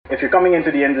if you're coming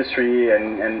into the industry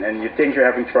and you think you're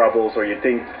having troubles, or you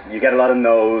think you get a lot of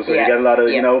no's, or you get a lot of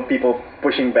people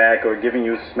pushing back or giving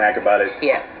you smack about it,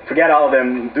 forget all of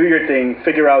them. Do your thing.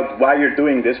 Figure out why you're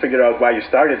doing this. Figure out why you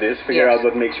started this. Figure out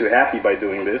what makes you happy by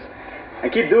doing this.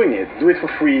 And keep doing it. Do it for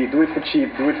free. Do it for cheap.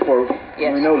 Do it for,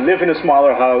 live in a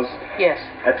smaller house. Yes.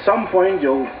 At some point,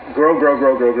 you'll grow.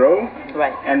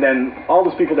 Right. And then all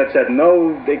those people that said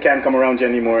no, they can't come around you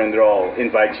anymore, and they'll all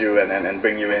invite you and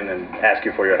bring you in and ask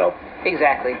you for your help.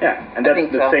 Exactly. Yeah. And that's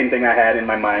the same thing I had in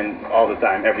my mind all the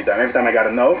time, every time. Every time I got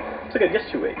a no, it's okay,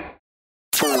 just you wait.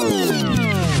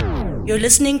 You're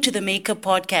listening to the Maker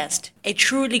Podcast, a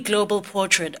truly global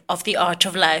portrait of the art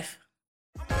of life.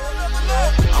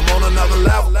 I'm on another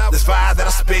level. This fire that I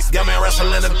spit got me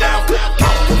wrestling the devil.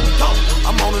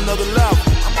 I'm on another level.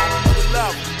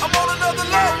 I'm on another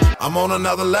level. I'm on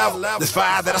another level. This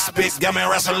fire that I spit got me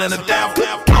wrestling the devil.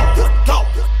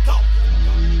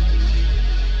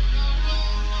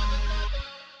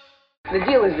 The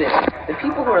deal is this. The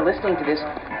people who are listening to this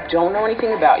don't know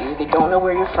anything about you. They don't know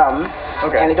where you're from.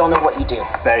 Okay. And they don't know what you do.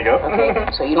 There you go. Okay?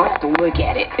 So you don't have to look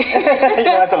at it. You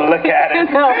don't have to look at it.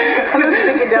 No, I'm going to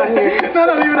stick it down here. No,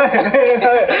 don't even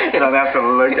You don't have to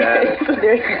look at it.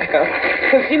 There you go.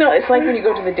 Because, it's like when you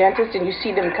go to the dentist and you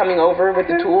see them coming over with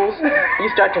the tools, you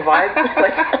start to vibe. It's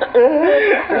like,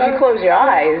 if you close your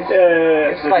eyes,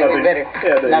 it's slightly better.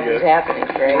 Yeah, nothing's happening,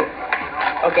 right?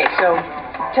 Okay, so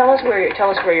tell us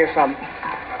where you're from.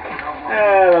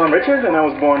 Well, I'm Richard, and I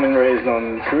was born and raised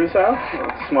on Curacao,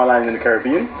 a small island in the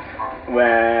Caribbean.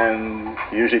 When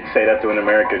you usually say that to an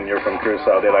American, you're from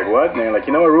Curacao, they're like, what? And they're like,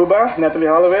 Aruba, Natalie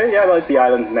Holloway? Yeah, well, it's the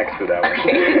island next to that one.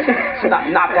 It's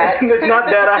not that. It's not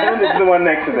that island, it's the one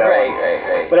next to that one.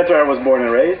 Right. But that's where I was born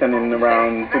and raised, and in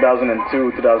around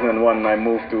 2002, 2001, I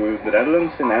moved to the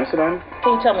Netherlands, in Amsterdam.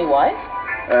 Can you tell me why?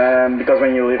 Because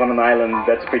when you live on an island,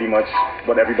 that's pretty much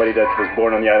what everybody that was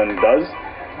born on the island does.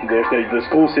 The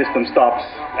school system stops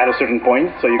at a certain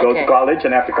point, so you go to college,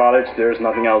 and after college, there's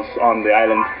nothing else on the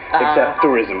island except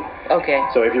tourism. Okay.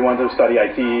 So if you want to study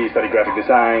IT, study graphic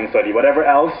design, study whatever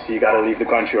else, you got to leave the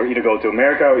country, or either go to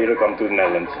America or either come to the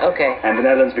Netherlands. Okay. And the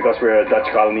Netherlands, because we're a Dutch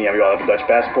colony and we all have a Dutch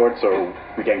passport, so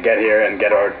we can get here and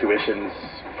get our tuitions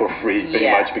for free, pretty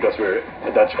much, because we're a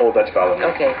old Dutch colony.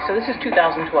 Okay, so this is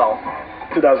 2012.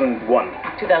 2001.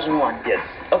 2001. Yes.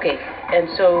 Okay, and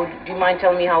so do you mind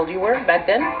telling me how old you were back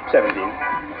then? 17.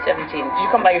 17. Did you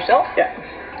come by yourself? Yeah.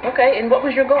 Okay, and what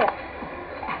was your goal?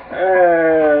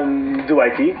 Do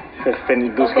IT,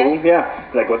 do school,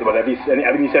 like what every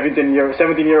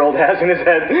 17-year-old has in his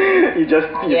head. You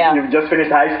just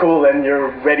finished high school and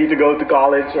you're ready to go to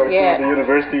college or to the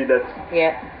university.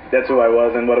 That's who I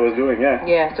was and what I was doing.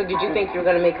 Yeah. So did you think you were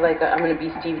gonna make I'm gonna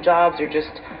be Steve Jobs, or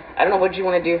just I don't know, what did you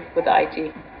want to do with the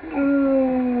IT?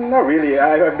 Not really.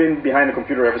 I've been behind the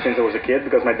computer ever since I was a kid,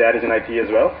 because my dad is in IT as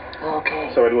well.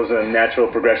 Okay. So it was a natural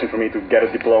progression for me to get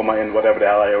a diploma in whatever the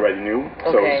hell I already knew.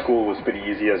 Okay. So school was pretty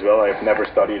easy as well. I've never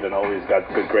studied and always got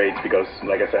good grades because,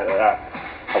 like I said,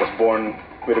 I was born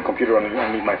with a computer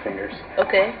underneath my fingers.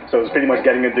 Okay. So it was pretty much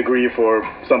getting a degree for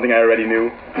something I already knew.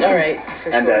 All right.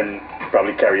 And then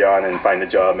probably carry on and find a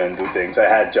job and do things. I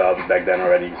had jobs back then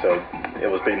already, so it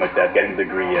was pretty much that, getting a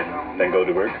degree and then go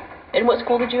to work. And what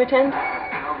school did you attend?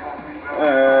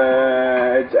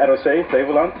 It's ROC,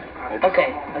 Flevoland.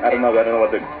 Okay. I don't know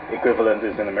what the equivalent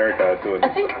is in America to it.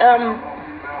 I think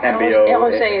MBO.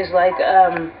 ROC is like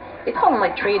they call them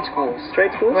like trade schools.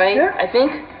 Trade schools? Right? Yeah. I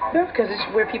think. Yeah. Because it's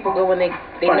where people go when they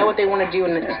know what they want to do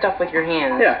and it's stuff with your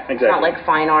hands. Yeah, exactly. It's not like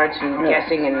fine arts and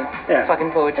guessing and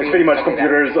fucking poetry. It's pretty much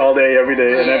computers all day, every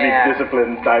day, and every Yeah.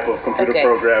 discipline type of computer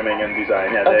programming and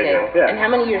design. Yeah, there you go. Yeah. And how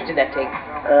many years did that take?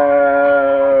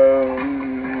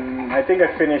 I think I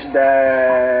finished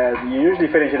that. You usually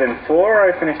finish it in 4.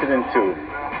 I finished it in 2.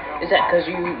 Is that because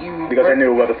you Because I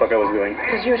knew what the fuck I was doing.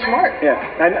 Because you're smart. Yeah,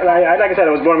 and like I said,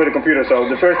 I was born with a computer, so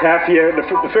the first half year,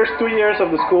 the first 2 years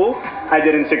of the school, I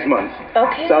did in 6 months.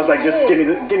 Okay. So I was like, just give me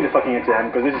the fucking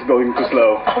exam, because this is going too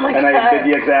slow. Oh my and God. I did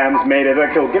the exams, made it,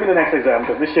 like, so give me the next exam,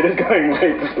 because this shit is going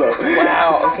way too slow.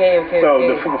 Wow, okay. So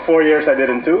the 4 years I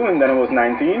did in 2, and then I was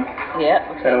 19. Yeah,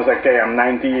 okay. And I was like, okay, I'm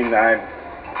 19, I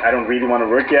don't really want to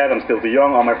work yet, I'm still too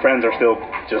young, all my friends are still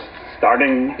just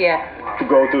starting to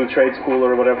go to the trade school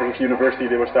or whatever university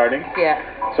they were starting. Yeah.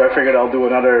 So I figured I'll do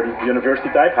another university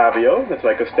type, HBO. That's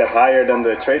like a step higher than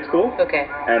the trade school. Okay.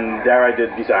 And there I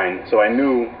did design. So I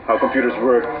knew how computers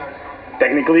worked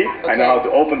technically. Okay. I know how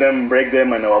to open them, break them.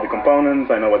 I know all the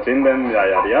components. I know what's in them. Yada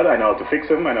yada yada. I know how to fix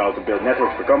them. I know how to build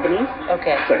networks for companies.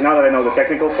 Okay. So now that I know the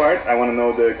technical part, I want to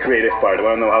know the creative part. I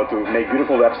want to know how to make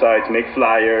beautiful websites, make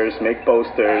flyers, make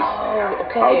posters. Oh,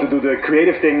 okay. How to do the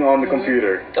creative thing on the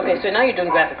computer. Okay, so now you're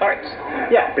doing graphic arts.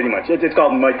 Yeah, pretty much. It's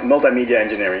called multimedia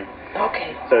engineering.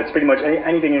 Okay. So it's pretty much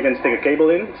anything you can stick a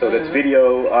cable in. So that's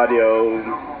video, audio,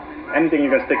 anything you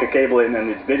can stick a cable in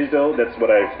and it's digital. That's what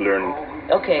I've learned.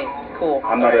 Okay, cool.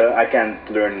 I can't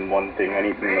learn one thing. I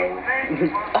need to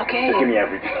know. Okay. Just give me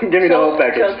everything. Give me the whole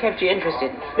package. So it kept you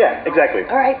interested. Yeah, exactly.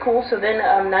 All right, cool. So then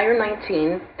now you're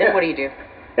 19. Then what do you do?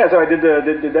 Yeah, so I did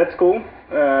that school.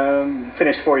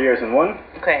 Finished 4 years in one.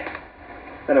 Okay.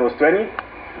 Then I was 20.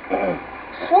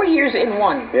 4 years in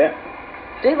one? Yeah.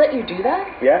 They let you do that?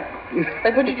 Yeah.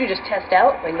 Like, what did you just test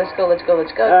out? Like, let's go.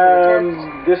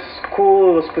 This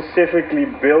school was specifically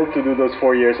built to do those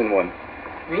 4 years in one.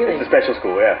 Really? It's a special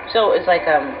school, yeah. So it's like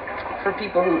for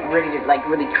people who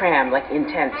really cram, like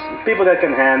intense. People that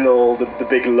can handle the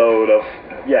big load of,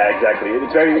 yeah, exactly.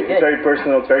 It's very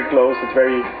personal. It's very close. It's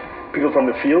very people from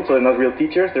the field, so they're not real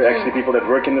teachers. They're actually people that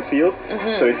work in the field.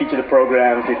 So they teach you the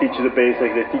programs. They teach you the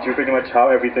basics. They teach you pretty much how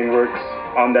everything works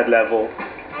on that level.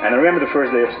 And I remember the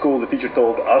first day of school, the teacher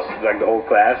told us, like the whole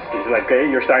class, he's like, okay,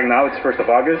 you're starting now, it's 1st of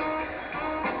August.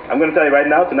 I'm going to tell you right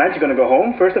now, tonight you're going to go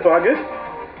home, 1st of August,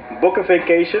 book a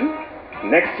vacation,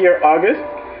 next year, August,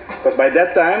 because by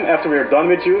that time, after we're done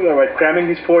with you, like cramming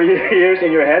these 4 years in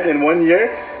your head in 1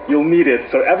 year, you'll need it.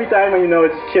 So every time when you know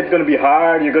shit's going to be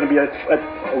hard, you're going to be at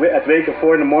wake at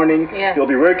 4 in the morning, you'll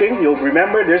be working, you'll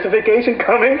remember there's a vacation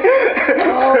coming,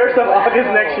 1st of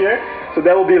August next year. So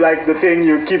that will be like the thing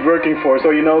you keep working for.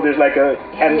 So you know there's like a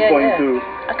end point to.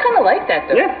 I kind of like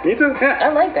that though. Yeah, me too. Yeah.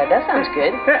 I like that. That sounds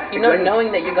good. Yeah, you know, knowing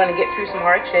that you're going to get through some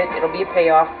hard shit, it'll be a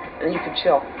payoff, and then you can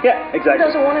chill. Yeah, exactly. Who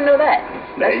doesn't want to know that?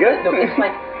 There you go. It's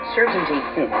like certainty,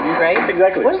 right?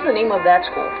 Exactly. What is the name of that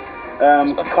school?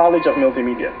 College of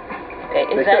Multimedia. Okay,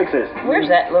 they still exist.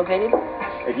 Where's that located?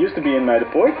 It used to be in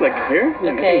Deport, like here.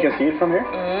 Okay. You can see it from here.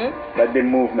 But they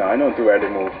moved now. I don't know where they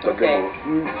moved. But okay. They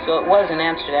moved. So it was in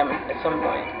Amsterdam at some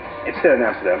point. It's still in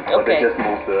Amsterdam, but they just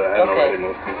moved. I don't know where they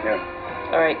moved to.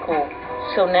 Yeah. All right, cool.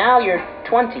 So now you're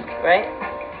 20, right?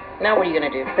 Now what are you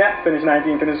gonna do? Yeah, finish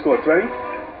 19, finish school at 20.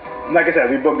 Like I said,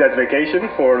 we booked that vacation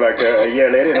for like a year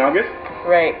later in August.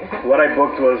 Right. What I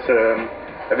booked was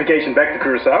a vacation back to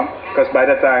Curacao, because by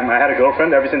that time I had a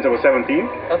girlfriend ever since I was 17.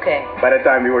 Okay. By that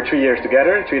time we were 3 years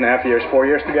together, 3.5 years, 4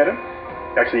 years together.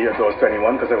 Actually, I was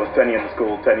 21 because I was 20 in the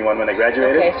school, 21 when I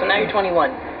graduated. Okay, so now you're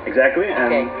 21. Exactly,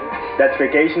 and that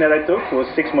vacation that I took was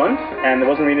 6 months, and it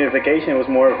wasn't really a vacation, it was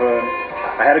more of a...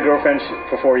 I had a girlfriend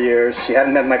for 4 years, she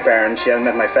hadn't met my parents, she hadn't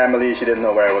met my family, she didn't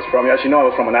know where I was from. Yeah, she knew I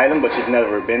was from an island, but she'd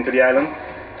never been to the island.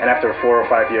 And after 4 or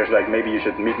 5 years, like, maybe you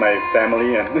should meet my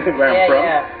family and where I'm from.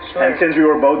 Yeah, sure. And since we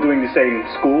were both doing the same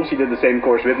school, she did the same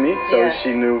course with me, so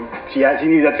she knew, she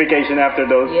needed that vacation after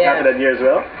that year as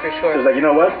well. For sure. So it's like, you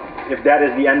know what? If that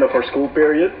is the end of our school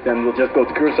period, then we'll just go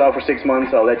to Curacao for 6 months.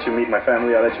 I'll let you meet my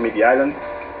family. I'll let you meet the island.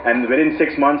 And within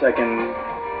 6 months, I can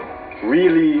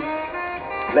really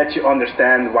let you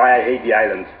understand why I hate the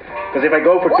island. Because if I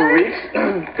go for 2 weeks,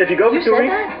 if you go for 2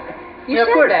 weeks, of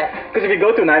course. Because if you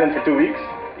go to an island for 2 weeks,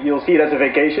 you'll see it as a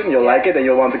vacation, you'll like it, and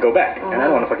you'll want to go back. And I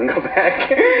don't want to fucking go back.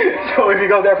 So if you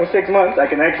go there for 6 months, I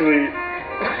can actually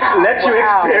let you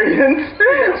experience.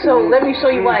 So let me show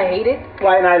you why I hate it.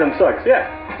 Why an island sucks, yeah.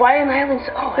 Why an island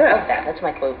sucks? Oh, I love that. That's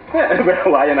my clue. Yeah,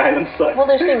 why an island sucks. Well,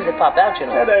 there's things that pop out, you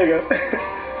know. Yeah, there you go.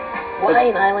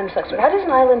 Why an island sucks? Why does an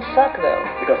island suck, though?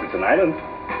 Because it's an island.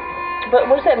 But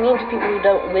what does that mean to people who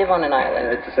don't live on an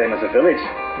island? It's the same as a village.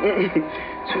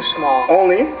 Too small.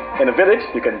 Only in a village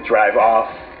you can drive off.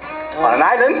 On an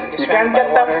island, you can't get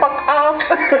the fuck off.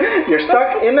 You're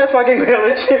stuck in that fucking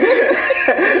village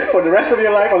for the rest of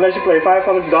your life unless you pay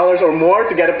 $500 or more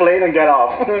to get a plane and get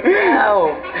off.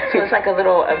 Wow. So it's like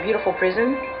a beautiful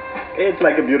prison? It's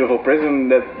like a beautiful prison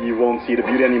that you won't see the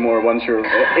beauty anymore once you're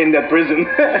in that prison.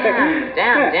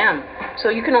 Damn. So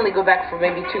you can only go back for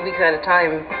maybe 2 weeks at a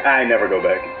time. I never go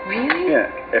back. Really? Yeah.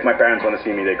 If my parents want to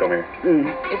see me, they come here.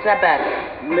 It's that bad?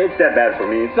 It's that bad for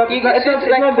me. It's not. It's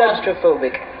not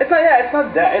claustrophobic. It's not. Yeah. It's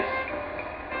not that.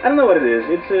 I don't know what it is.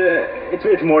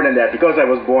 It's more than that, because I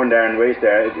was born there and raised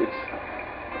there.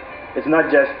 It's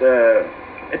not just.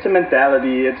 It's a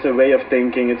mentality, it's a way of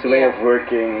thinking, it's a way of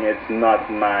working, it's not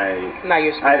my... Not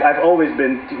your speed. I've always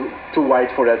been too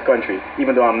white for that country.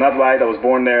 Even though I'm not white, I was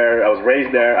born there, I was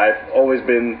raised there, I've always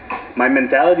been... My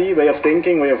mentality, way of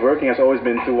thinking, way of working has always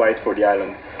been too white for the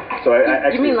island. So I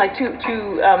actually... You mean like too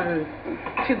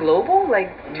global?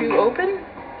 Like too open?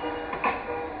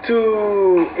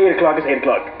 8 o'clock is 8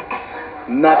 o'clock.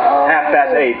 not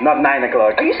 8:30, not 9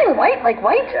 o'clock. Are you saying white? Like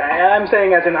white? I'm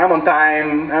saying as in I'm on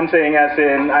time. I'm saying as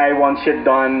in I want shit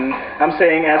done. I'm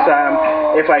saying as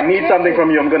if I need something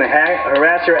from you, I'm gonna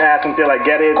harass your ass until I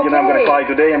get it. You know, I'm gonna call you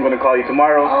today. I'm gonna call you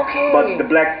tomorrow. But the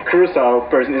black Curacao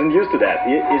person isn't used to that.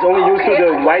 He's only used to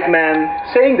the white man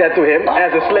saying that to him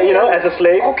as a slave. You know, as a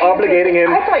slave, obligating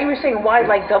him. I thought you were saying white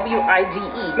like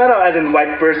WIDE. No, as in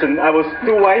white person. I was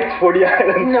too white for the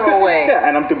island. No way. Yeah,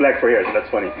 and I'm too black for here, so that's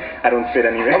funny. I don't fit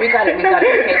anywhere. Oh, we got it. Okay,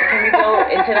 can we go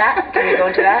into that?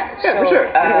 Yeah, for sure.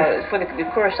 For the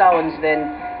Curaçaoans, then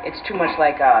it's too much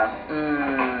like I'm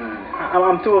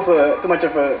too much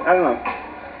of a. I don't know.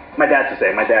 My dad's the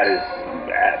same. My dad is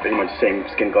pretty much the same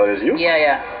skin color as you.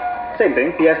 Yeah. Same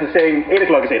thing. He has the same 8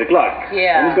 o'clock is 8 o'clock.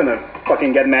 Yeah. And he's gonna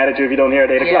fucking get mad at you if you don't hear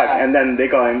at 8 o'clock. And then they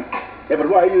call him. Yeah, but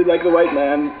why are you like the white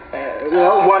man?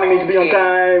 Wanting me to be on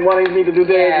time, wanting me to do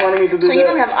this, wanting me to do that. So you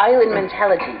don't have island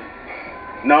mentality.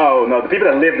 No, the people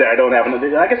that live there don't have.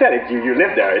 Like I said, you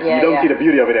live there. You don't see the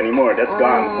beauty of it anymore. That's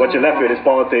gone. What you're left with is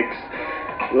politics,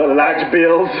 large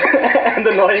bills, and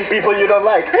annoying people you don't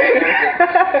like.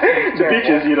 The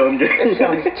beaches you don't get. It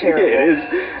sounds terrible. Yeah, it is.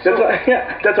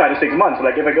 That's why the 6 months.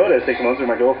 Like if I go there 6 months with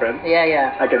my girlfriend,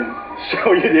 I can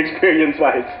show you the experience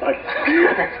why it sucks.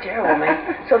 That's terrible, man.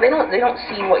 So they don't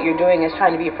see what you're doing as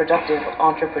trying to be a productive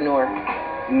entrepreneur.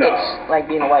 No. It's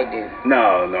like being a white dude.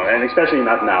 No, and especially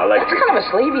not now. Like it's kind of a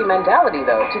slavey mentality,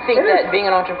 though, to think that being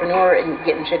an entrepreneur and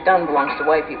getting shit done belongs to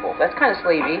white people. That's kind of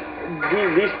slavey.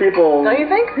 These people. Don't you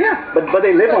think? Yeah, but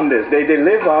they live on this. They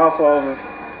live off of.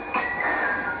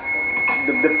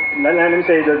 Let me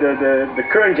say the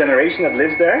current generation that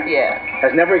lives there.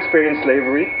 Has never experienced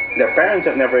slavery. Their parents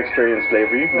have never experienced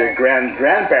slavery. Their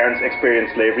grandparents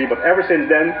experienced slavery, but ever since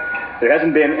then, there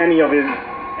hasn't been any of it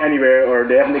anywhere, or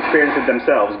they haven't experienced it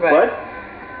themselves. But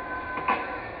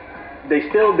they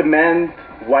still demand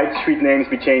white street names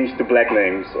be changed to black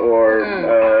names, or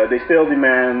they still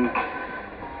demand.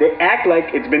 They act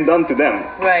like it's been done to them.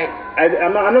 Right.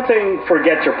 I'm not saying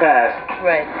forget your past.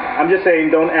 Right. I'm just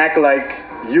saying don't act like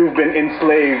you've been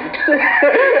enslaved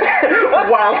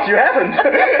whilst you haven't.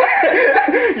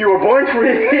 You were born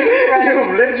free.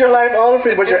 You've lived your life all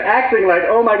free, but you're acting like,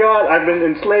 oh my God, I've been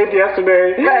enslaved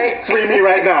yesterday. Free me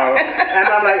right now. And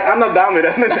I'm like, I'm not down with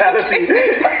that mentality.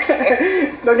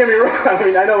 Don't get me wrong. I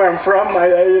mean, I know where I'm from.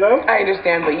 You know. I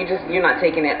understand, but you're not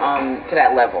taking it to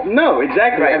that level. No,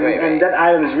 exactly. And that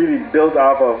island is really built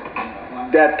off of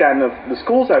that kind of the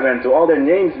schools I went to. All their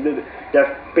names. You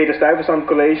have Peter Stuyvesant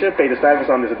College. Peter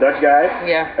Stuyvesant is a Dutch guy.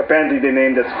 Yeah. Apparently they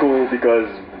named that school because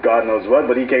God knows what,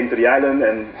 but he came to the island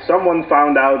and someone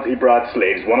found out he brought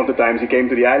slaves. One of the times he came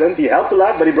to the island, he helped a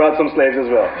lot, but he brought some slaves as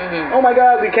well. Oh my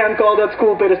God, we can't call that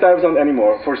school Peter Stuyvesant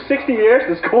anymore. For 60 years,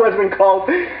 the school has been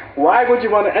called. Why would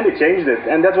you want to? And they changed it.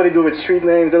 And that's what they do with street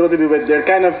names. That's what they do with. They're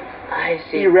kind of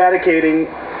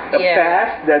eradicating a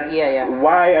past that.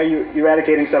 Why are you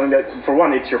eradicating something that, for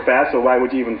one, it's your past, so why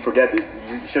would you even forget it?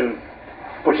 You shouldn't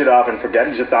push it off and forget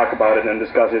it. You should talk about it and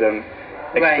discuss it and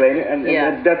explain it. And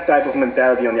it's that type of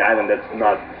mentality on the island that's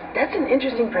not. That's an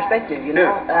interesting perspective, you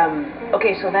know.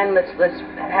 Okay, so then let's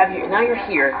have you. Now you're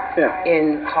here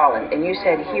in Holland, and you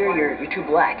said here you're too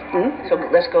black. So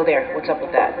let's go there. What's up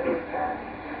with that?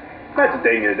 That's a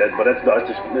danger, but that's Dutch.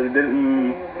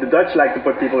 The Dutch like to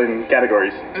put people in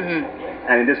categories,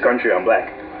 and in this country, I'm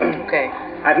black. Okay.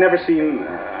 I've never seen.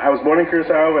 I was born in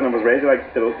Curacao and I was raised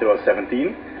like till I was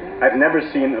 17. I've never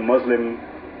seen a Muslim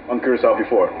on Curacao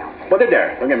before. But they're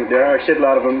there. Again, there are a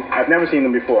shitload of them. I've never seen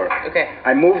them before. Okay.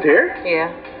 I moved here.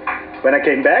 Yeah. When I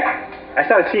came back, I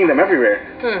started seeing them everywhere.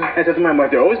 I said to my mother,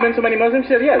 there always been so many Muslims?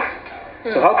 She said, yes.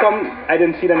 So how come I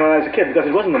didn't see them when I was a kid? Because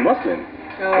it wasn't a Muslim.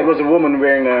 It was a woman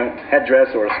wearing a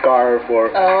headdress or a scarf.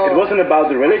 It wasn't about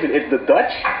the religion. It's the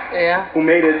Dutch who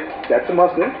made it. That's a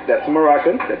Muslim. That's a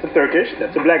Moroccan. That's a Turkish.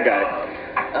 That's a black guy.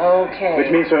 Okay. Which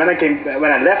means when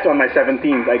I left on my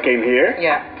 17th, I came here.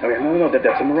 I went, no,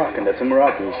 that's a Moroccan. That's a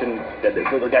Moroccan. You shouldn't.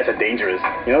 Those guys are dangerous.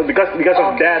 You know, because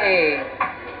of that.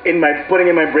 Putting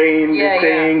in my brain, the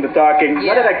saying, the talking.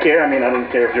 Not that I care. I mean, I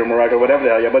don't care if you're Moroccan or whatever the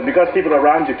hell. But because people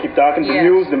around you keep talking, the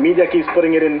news, the media keeps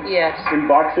putting it in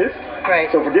boxes. Right.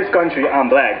 So for this country, I'm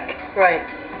black. Right.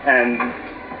 And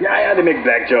they make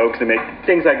black jokes, they make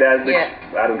things like that, which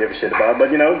I don't give a shit about. But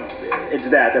you know, it's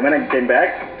that. And when I came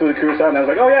back to the Curacao, and I was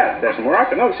like, oh yeah, there's a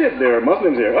Moroccan. Oh shit, there are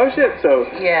Muslims here. Oh shit. So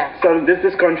So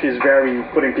this country is very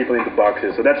putting people into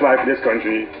boxes. So that's why for this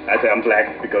country, I say I'm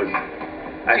black because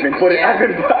I've been put in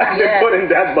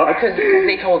that box. Because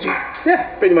they told you.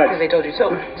 Yeah, pretty much. Because they told you. So,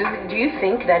 do you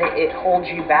think that it holds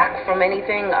you back from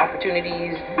anything?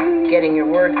 Opportunities, getting your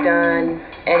work done,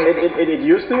 anything? It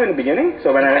used to in the beginning.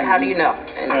 So when How do you know?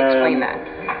 And explain that.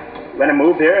 when I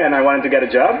moved here and I wanted to get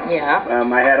a job,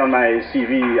 I had on my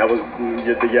CV, you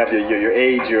have your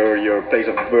age, your place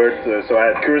of birth. So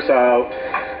I had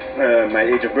Curacao, my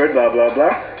age of birth, blah, blah,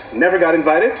 blah. Never got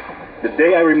invited. The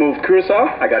day I removed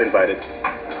Curacao, I got invited.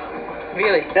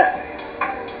 Really? Yeah.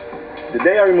 The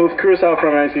day I removed Curacao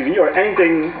from my CV or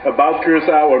anything about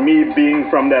Curacao or me being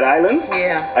from that island,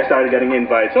 I started getting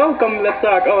invites. Oh, come, let's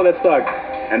talk. Oh, let's talk.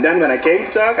 And then when I came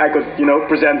to talk, I could,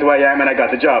 present who I am and I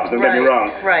got the jobs. Don't get me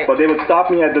wrong. Right. But they would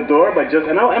stop me at the door by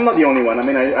and I'm not the only one. I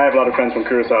mean, I have a lot of friends from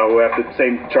Curacao who have the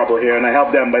same trouble here, and I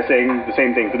help them by saying the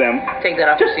same thing to them. Take that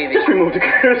off your CV. Just remove the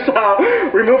Curacao,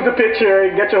 remove the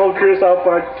picture, get your whole Curacao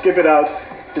part, skip it out.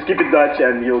 Just keep it Dutch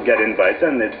and you'll get invites,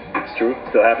 and it's true, it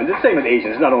still happens. It's the same with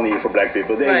Asians, it's not only for black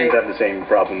people. The Asians have the same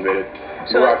problem with it.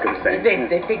 So Moroccans, same.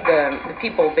 They pick the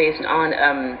people based on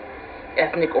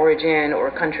ethnic origin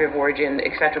or country of origin,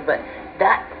 etc. But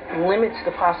that limits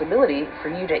the possibility for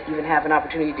you to even have an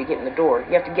opportunity to get in the door.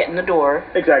 You have to get in the door.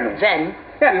 Exactly. Then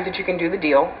prove that you can do the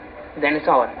deal. Then it's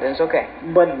all. Then it's okay.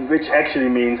 But which actually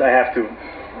means I have to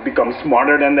become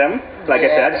smarter than them, like I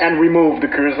said, and remove the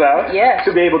Curacao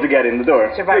to be able to get in the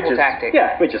door. Survival tactic.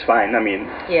 Yeah, which is fine. I mean.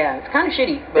 Yeah, it's kind of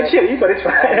shitty. But it's shitty, but it's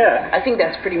fine. I think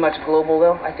that's pretty much global,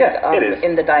 though. I think it is.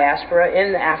 In the diaspora,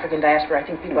 in the African diaspora, I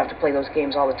think people have to play those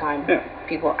games all the time. Yeah.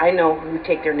 People I know who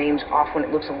take their names off when it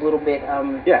looks a little bit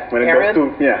when it Arab.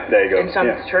 Goes to, there you go. In some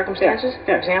circumstances,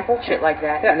 for example, shit like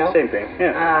that. Yeah, you know? Same thing.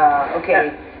 Yeah.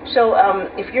 Okay. Yeah. So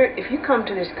if you come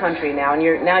to this country now and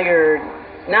you're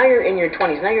in your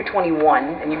 20s, now you're 21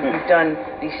 and you've done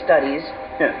these studies.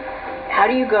 Yeah. How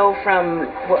do you go from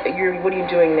what are you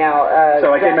doing now?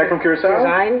 So I came back from Curacao.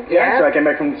 Design. Yeah. So I came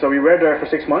back so we were there for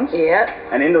 6 months. Yeah.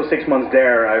 And in those 6 months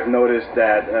there, I've noticed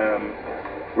that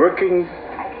working.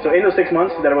 So in those 6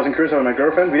 months that I was in Curacao with my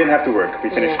girlfriend, we didn't have to work. We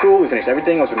finished school, we finished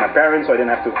everything. I was with my parents, so I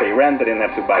didn't have to pay rent. I didn't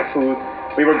have to buy food.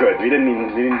 We were good. We didn't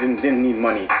need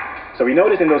money. So we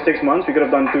noticed in those 6 months we could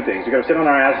have done two things. We could have sit on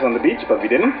our asses on the beach, but we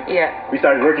didn't. Yeah. We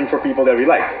started working for people that we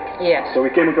liked. Yes. So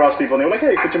we came across people and they were like,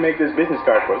 hey, could you make this business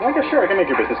card for us? I'm like, yeah, sure, I can make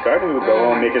your business card. And we would go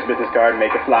home, make his business card,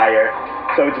 make a flyer.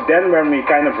 So it's then when we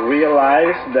kind of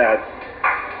realized that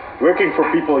working for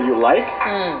people you like,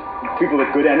 people with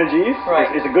good energies,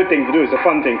 is a good thing to do. It's a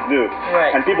fun thing to do.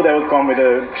 Right. And people that would come with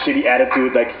a shitty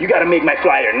attitude, like, you got to make my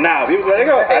flyer now. People would be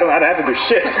like, oh, I don't have to do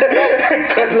shit.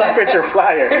 Good luck with your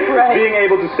flyer. Right. Being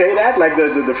able to say that, like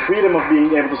the freedom of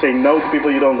being able to say no to people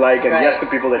you don't like and yes to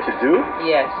people that you do.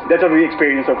 Yes. That's what we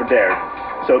experienced over there.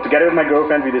 So together with my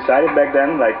girlfriend, we decided back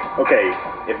then, like, okay,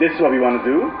 if this is what we want to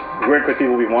do, work with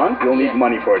people we want, we'll need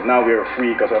money for it. Now we're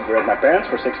free because we're at my parents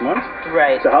for 6 months.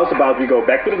 Right. So how's about we go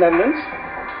back to the Netherlands,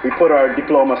 we put our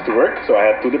diplomas to work. So I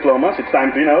have 2 diplomas. It's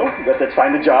time to, let's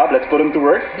find a job, let's put them to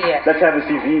work. Yes. Let's have a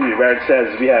CV where it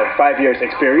says we have 5 years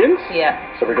experience. Yeah.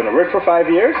 So we're going to work for 5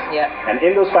 years. Yeah. And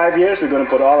in those 5 years, we're going to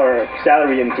put all our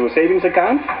salary into a savings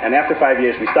account. And after 5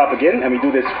 years, we stop again and we do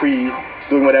this free,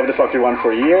 doing whatever the fuck we want for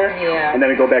a year. Yeah. And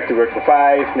then we go back to work for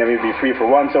 5, and then we'll be free for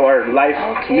 1. So our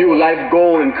new life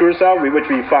goal in Curacao, which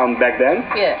we found back then,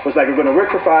 was like we're going to work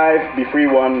for 5, be free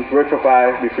 1, work for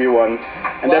 5, be free 1.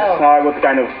 And that's how I would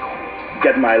kind of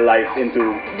get my life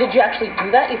into. Did you actually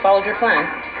do that? You followed your plan?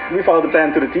 We followed the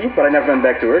plan to the T, but I never went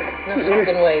back to work. No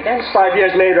fucking way. That's 5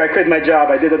 years later, I quit my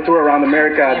job. I did a tour around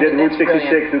America, did Route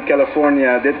 66, did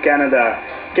California, did Canada,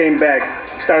 came back,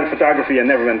 started photography,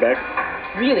 and never went back.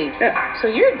 Really? Yeah. So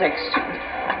you're like,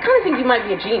 I kind of think you might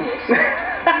be a genius.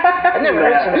 I've never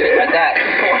heard some shit like that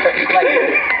before. Like,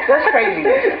 that's crazy.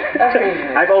 That's crazy.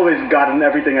 I've always gotten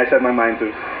everything I set my mind to.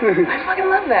 I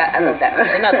fucking love that. I love that.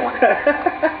 Another one.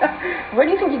 Where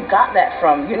do you think you got that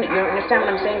from? You understand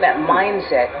what I'm saying? That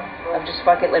mindset of just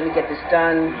fuck it, let me get this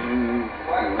done.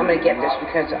 I'm gonna get this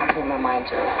because I put my mind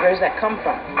to it. Where does that come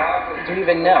from? Do you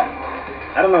even know?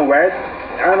 I don't know where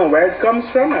it comes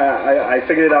from. I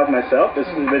figured it out myself. This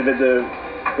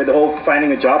with the whole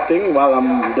finding a job thing while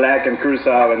I'm black and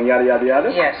Curacao and yada yada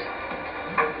yada. Yes.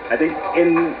 I think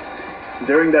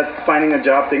during that finding a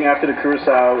job thing after the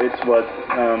Curacao, it's what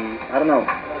I don't know.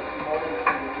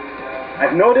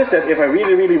 I've noticed that if I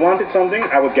really really wanted something,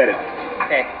 I would get it.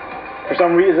 Okay. For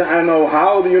some reason, I don't know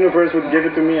how the universe would give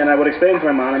it to me, and I would explain it to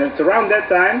my mom. And it's around that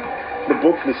time the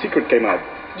book The Secret came out.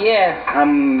 Yeah.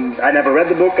 I never read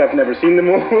the book, I've never seen the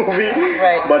movie,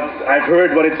 but I've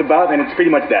heard what it's about, and it's pretty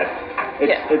much that.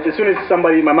 It's as soon as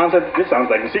my mom said, this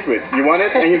sounds like The Secret, you want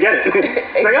it, and you get it.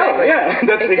 It's like, oh, yeah,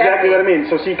 that's exactly what I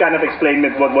mean. So she kind of explained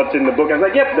what's in the book. I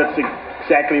was like, yep, that's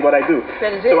exactly what I do.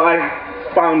 That is it. So I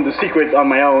found The Secret on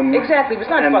my own. Exactly, but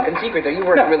it's not a fucking secret, though. You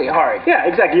work really hard. Yeah,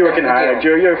 exactly, you're working hard.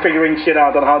 You're figuring shit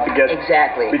out on how to get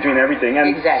between everything,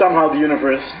 and somehow the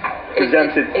universe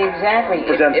presents it. Exactly.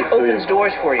 It opens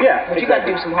doors for you. Yeah, but you got to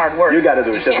do some hard work. You got to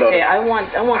do a shitload. You can't say I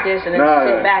want this and then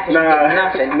sit back and you get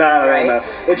nothing. Right? No.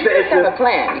 You have a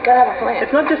plan. You got to have a plan.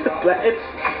 It's not just a plan. It's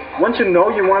once you know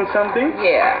you want something.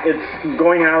 Yeah. It's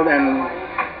going out and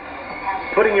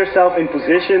putting yourself in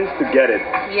positions to get it.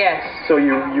 Yes. So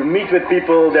you meet with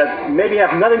people that maybe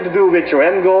have nothing to do with your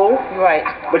end goal. Right.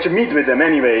 But you meet with them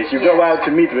anyways. You go out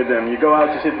to meet with them. You go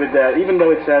out to sit with that. Even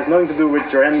though it has nothing to do with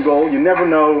your end goal, you never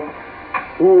know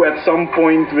who at some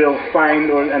point will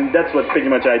find, and that's what pretty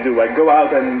much I do. I go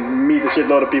out and meet a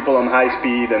shitload of people on high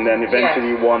speed, and then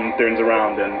eventually one turns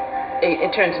around and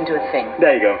it turns into a thing.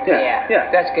 There you go. Yeah.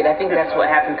 That's good. I think that's what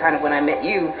happened kind of when I met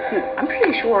you. I'm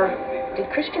pretty sure. Did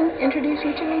Christian introduce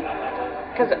you to me?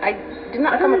 Because I did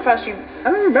not come across you. I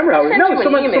don't remember how. No,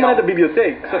 someone at the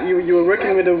bibliotheque. So you were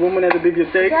working with a woman at the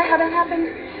bibliotheque. Is that how that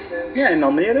happened? Yeah, in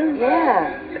Almere.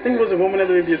 Yeah. I think it was a woman at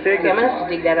the bibliotheque. Yeah, I'm gonna have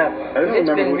to dig that up. It's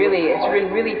been really a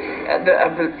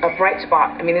bright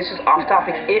spot. I mean, this is off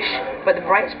topic-ish, but the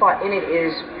bright spot in it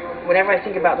is whenever I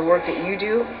think about the work that you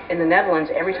do in the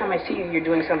Netherlands, every time I see you, you're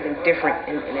doing something different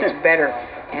and it's better.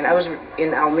 And I was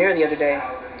in Almere the other day,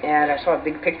 and I saw a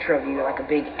big picture of you, like a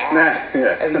big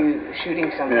ad of you shooting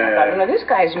something. I thought, this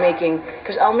guy's making,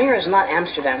 because Almere is not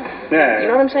Amsterdam. You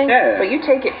know what I'm saying? Yeah. But you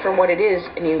take it from what it is,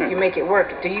 and you make it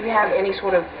work. Do you have any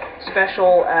sort of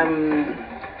special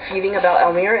feeling about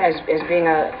Almere as being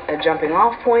a jumping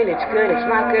off point? It's good, it's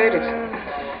not good,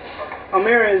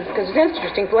 Almere is... Because it's an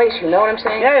interesting place, you know what I'm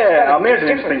saying? Yeah, Almere is an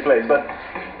interesting place, but...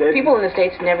 People in the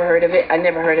States never heard of it. I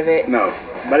never heard of it. No,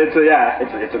 but it's a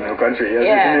new country.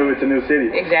 It's a new city.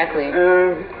 Exactly.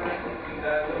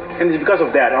 And it's because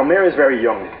of that. Almere is very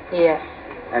young. Yeah.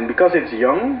 And because it's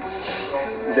young,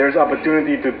 there's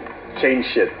opportunity to change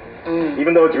shit.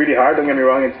 Even though it's really hard, don't get me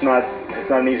wrong, it's not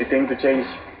an easy thing to change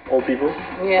old people.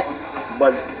 Yeah.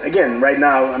 But again, right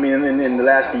now, I mean, in the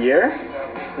last year,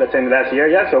 let's say in the last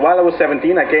year, so while I was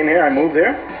 17, I came here, I moved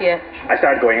here. Yeah. I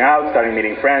started going out, starting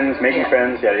meeting friends, making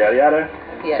friends, yada, yada, yada.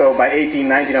 Yeah. So by 18,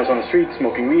 19, I was on the street,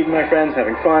 smoking weed with my friends,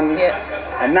 having fun. Yeah.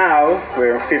 And now,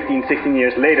 we're 15, 16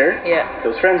 years later,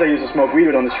 those friends I used to smoke weed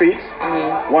with on the streets,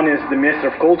 one is the Minister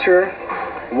of Culture,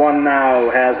 one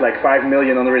now has like 5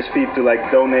 million under his feet to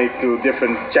like donate to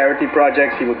different charity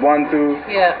projects he would want to.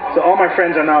 Yeah. So all my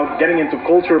friends are now getting into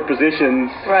cultural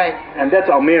positions. Right. And that's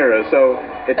Almere. So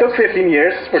it took 15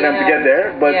 years for them to get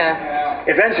there, but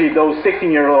eventually those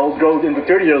 16-year-olds grow into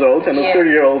 30-year-olds, and those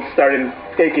 30-year-olds started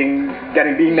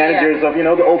being managers of,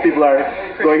 the old people are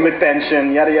going with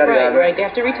pension, yada, yada, yada. Right, they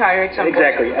have to retire at some point.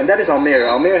 Exactly, and that is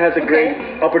Almere. Almere has a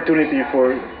great opportunity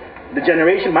for the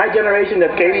generation, my generation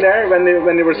that came there when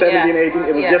they were 17, 18,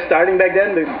 it was just starting back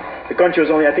then. The country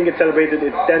was only, I think it celebrated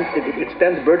its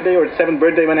 10th birthday or its 7th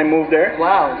birthday when I moved there.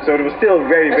 Wow. So it was still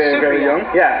very, very young.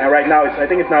 Yeah, and right now, I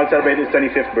think it's now celebrated its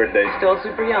 25th birthday. Still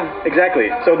super young.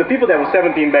 Exactly. So the people that were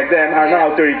 17 back then are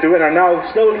now 32 and are now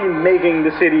slowly making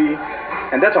the city.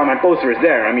 And that's why my poster is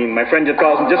there. I mean, my friend just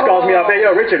calls me up, hey,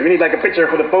 yo, Richard, we need like a picture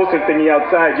for the poster thingy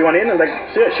outside. You want in? I'm like,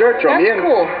 sure, throw me in.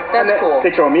 That's cool.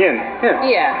 They throw me in.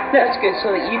 Yeah, that's good.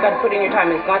 So that you got to put in your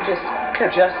time. It's not just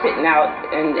sitting out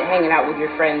and hanging out with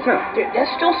your friends. There's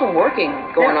still some working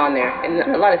going on there. And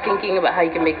a lot of thinking about how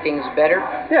you can make things better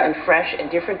and fresh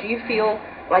and different. Do you feel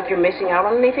like you're missing out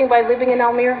on anything by living in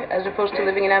Almere as opposed to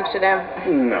living in Amsterdam?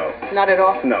 No. Not at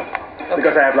all? No. Okay.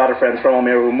 Because I have a lot of friends from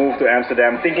Almere who moved to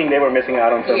Amsterdam thinking they were missing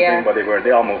out on something, but they weren't.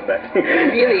 They all moved back.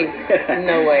 Really?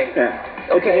 No way.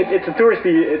 Yeah. Okay. It's a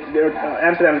touristy.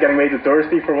 Amsterdam's getting way too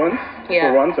touristy for once.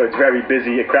 Yeah. For once, so it's very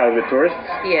busy, crowded with tourists.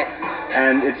 Yeah.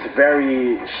 And it's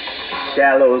very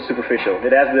shallow, superficial.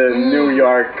 It has the New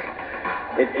York.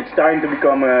 It's starting to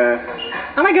become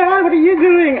oh my God, what are you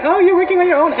doing? Oh, you're working on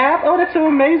your own app? Oh, that's so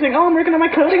amazing. Oh, I'm working on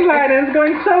my clothing line and it's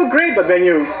going so great. But then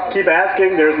you keep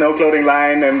asking, there's no clothing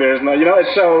line and there's no,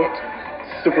 it's so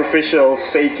superficial,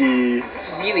 fakey.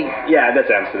 Really? Yeah, that's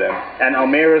Amsterdam. And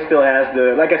Almere still has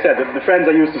like I said, the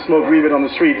friends I used to smoke weed with on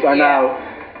the streets are now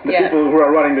the people who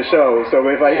are running the show. So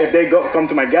if they come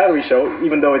to my gallery show,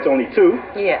 even though it's only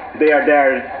 2, they are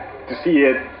there to see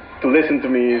it, to listen to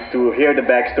me, to hear the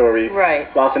backstory. Right.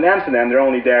 Whilst in Amsterdam, they're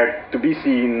only there to be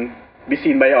seen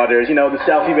by others. The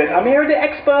selfie with, I'm here at the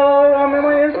expo, I'm on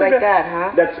my Instagram. Like that,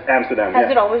 huh? That's Amsterdam, Has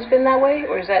it always been that way,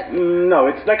 or is that... No,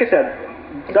 it's like I said...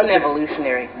 It's an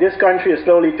evolutionary. This country is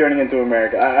slowly turning into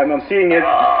America. I'm seeing it.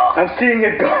 I'm seeing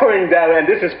it going that way, and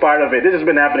this is part of it. This has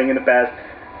been happening in the past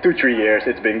 2-3 years.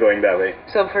 It's been going that way.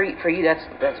 So for you,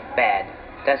 that's bad.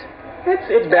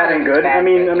 It's bad and good. I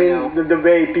mean, the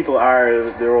way people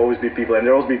are, there will always be people, and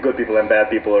there will always be good people and bad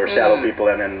people, or shallow people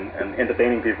and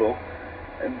entertaining people.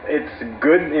 it's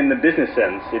good in the business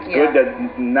sense. It's good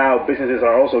that now businesses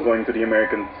are also going to the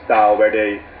American style where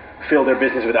they fill their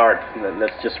business with art.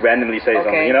 Let's just randomly say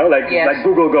something, you know, like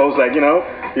Google goes like, you know,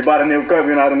 we bought a new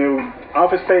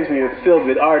office space, we need it filled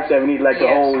with art, and we need like a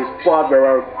whole spot where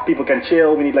our people can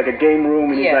chill, we need like a game room,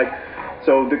 we need like,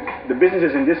 so the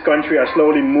businesses in this country are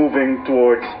slowly moving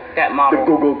towards that model. The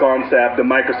Google concept, the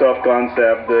Microsoft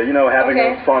concept, the, you know, having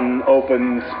a fun,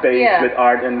 open space with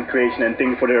art and creation and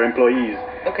things for their employees.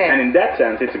 And in that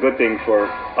sense, it's a good thing for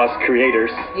us creators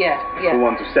who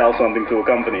want to sell something to a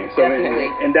company. So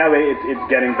in that way, it's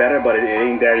getting better, but it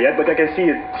ain't there yet. But I can see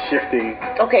it shifting.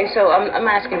 Okay, so I'm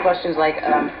asking questions like,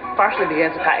 partially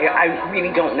because I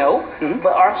really don't know,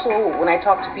 but also when I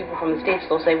talk to people from the States,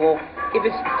 they'll say, well, if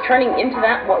it's turning into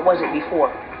that, what was it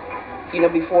before? You know,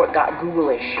 before it got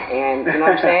Google-ish, and you know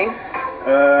what I'm saying?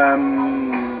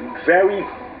 Very.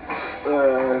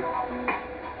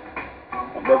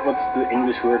 What's the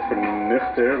English word for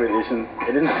nuchter? It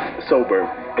isn't sober.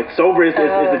 It's sober is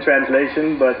the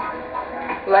translation, but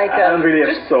like I don't really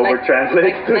have sober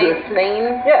translate to it.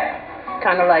 Plain.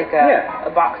 Kind of like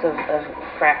a box of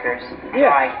crackers.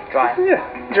 Dry.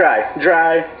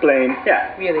 Dry, plain.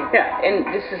 Really? And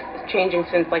this is changing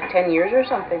since like 10 years or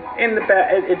something? In the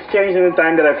past, it's changed in the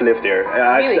time that I've lived here.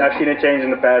 I've seen it change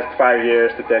in the past 5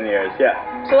 years to 10 years,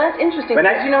 So that's interesting, when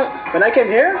I came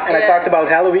here and I talked about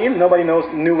Halloween, nobody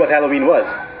knew what Halloween was.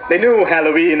 They knew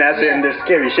Halloween as in there's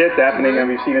scary shit happening and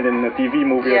we've seen it in a TV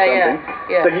movie or something.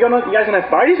 So you guys gonna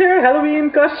have parties here? Halloween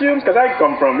costumes? Because I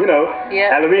come from, you know,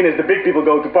 Halloween is the big people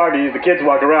go to parties, the kids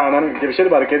walk around. I don't give a shit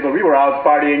about the kids, but we were out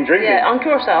partying, drinking. Yeah, on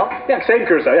Curacao. Yeah, same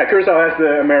Curacao. Yeah, Curacao has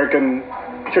the American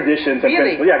traditions and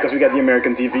principles. Yeah, because we got the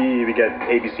American TV, we get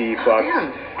ABC, Fox.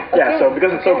 So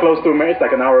because it's so close to America, it's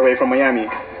like an hour away from Miami.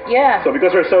 So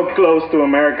because we're so close to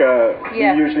America, we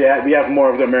usually have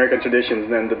more of the American traditions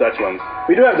than the Dutch ones.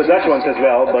 We do have the Dutch ones as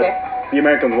well, but the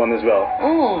American one as well.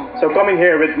 So coming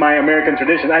here with my American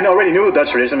tradition, I already knew the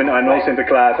Dutch tradition. I mean, I know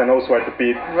Sinterklaas, I know Zwarte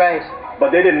Piet.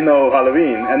 But they didn't know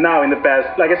Halloween. And now in the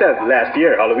past, like I said, last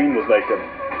year, Halloween was like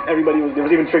there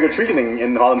was even trick-or-treating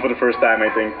in Holland for the first time, I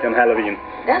think, on Halloween.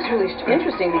 That's really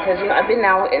interesting because, you know, I've been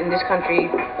now in this country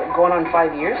going on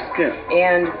 5 years.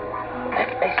 And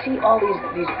I see all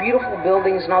these beautiful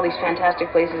buildings and all these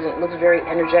fantastic places, and it looks very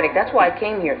energetic. That's why I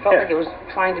came here. It felt like it was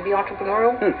trying to be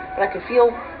entrepreneurial, but I could feel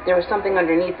there was something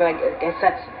underneath. But I guess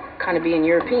that's kind of being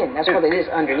European. That's what it is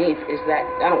underneath. Is that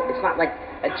it's not like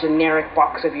a generic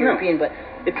box of European, but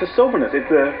it's a soberness. It's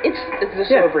the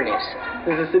soberness.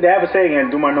 They have a saying,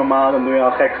 doe maar normaal, dan doe je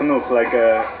al gek genoeg. Like,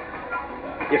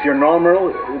 if you're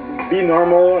normal, be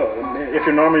normal. If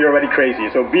you're normal, you're already crazy.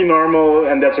 So be normal,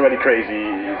 and that's already crazy.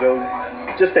 So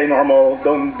just stay normal.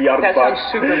 Don't be out of the box.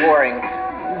 That sounds super boring.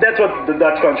 That's what the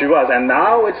Dutch country was, and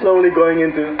now it's slowly going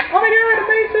into, oh my God,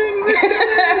 amazing!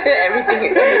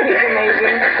 everything's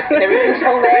amazing, and everything's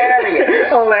hilarious.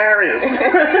 Hilarious.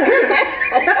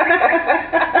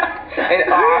 And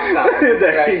awesome.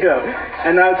 There you go.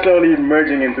 And now it's slowly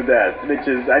merging into that, which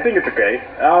is, I think it's okay.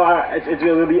 It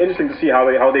will be interesting to see how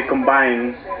they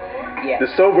combine the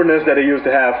soberness that they used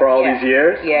to have for all these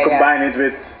years, combine it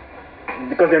with,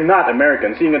 because they're not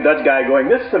American. Seeing a Dutch guy going,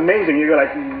 this is amazing, you go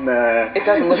like, nah. It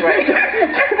doesn't look right.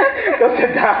 Go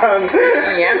sit down.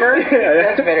 Yammer?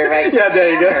 That's better, right? Yeah,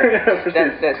 there you go.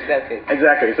 That's it.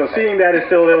 Exactly. So seeing that is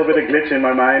still a little bit of glitch in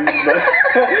my mind,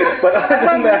 but other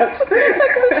than that.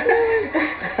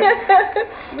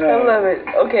 I love it.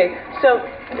 Okay, so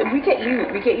we get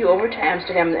you over to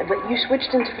Amsterdam, but you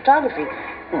switched into photography.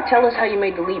 Tell us how you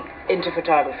made the leap into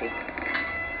photography.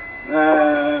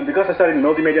 Because I studied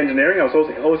multimedia engineering, I was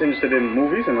always interested in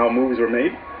movies and how movies were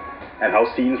made, and how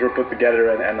scenes were put together,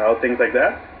 and how things like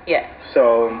that.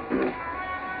 So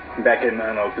back in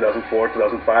 2004,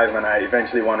 2005, when I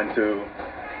eventually wanted to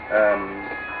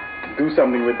do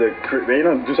something with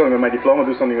do something with my diploma,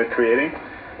 do something with creating,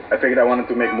 I figured I wanted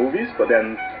to make movies, but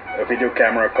then a video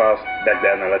camera cost back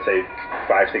then, let's say,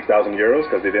 5,000-6,000 euros,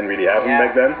 because they didn't really have them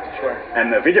back then.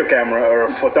 And a video camera or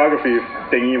a photography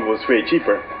thingy was way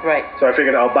cheaper. So I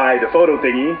figured I'll buy the photo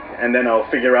thingy, and then I'll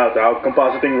figure out how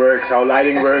compositing works, how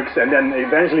lighting works, and then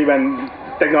eventually when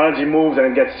technology moves and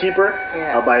it gets cheaper,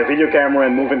 I'll buy a video camera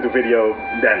and move into video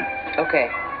then.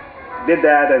 Did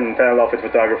that and fell off with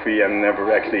photography and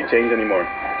never actually changed anymore.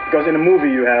 Because in a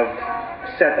movie you have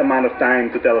set amount of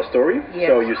time to tell a story.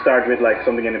 So you start with like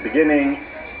something in the beginning,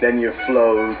 then you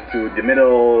flow to the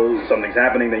middle, something's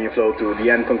happening, then you flow to the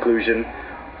end conclusion,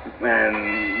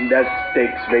 and that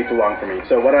takes way too long for me.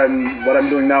 So what I'm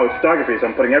doing now with photography is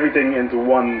I'm putting everything into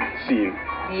one scene.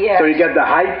 Yes. So you get the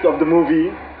height of the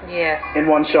movie. Yes. In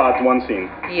one shot, one scene.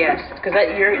 Yes, because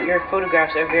your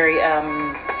photographs are very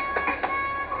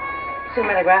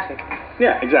cinematographic.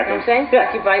 Yeah, exactly. You know what I'm saying?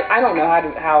 Yeah. Like I don't know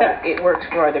how it works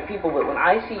for other people, but when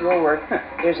I see your work,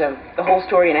 there's the whole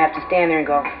story, and I have to stand there and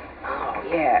go, oh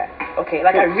yeah, okay.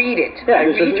 Like I read it. I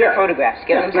read your photographs.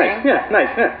 Get what I'm saying? Yeah, nice.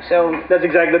 Yeah. So that's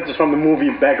just from the movie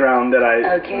background that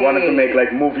I wanted to make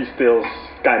like movie stills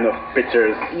kind of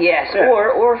pictures. Yes,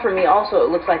 or for me also, it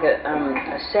looks like a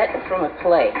set from a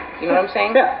play. You know what I'm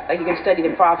saying? Yeah. Like you can study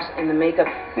the props and the makeup.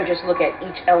 You just look at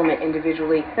each element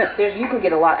individually. You can get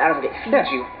a lot out of it. It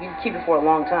feeds you. You can keep it for a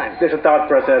long time. There's a thought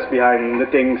process behind the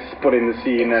things put in the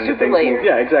scene and the things layered.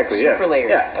 Yeah, exactly. Super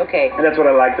layered. Yeah. Okay. And that's what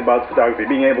I liked about photography,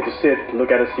 being able to sit, look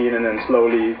at a scene, and then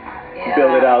slowly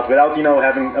build it out without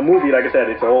having a movie. Like I said,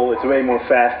 it's way more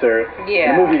faster.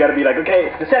 Yeah. In a movie, you got to be like, okay,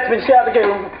 the set's been shot. Okay,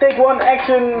 take one,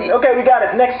 action. Okay, we got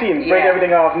it. Next scene. Break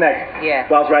everything off. Next. Yeah.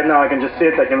 Whilst right now, I can just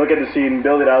sit. I can look at the scene,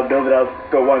 build it out. Go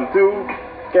 1,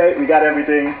 2. Okay, we got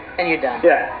everything. And you're done.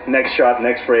 Yeah. Next shot,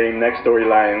 next frame, next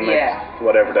storyline. Next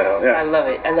whatever the hell. Yeah. I love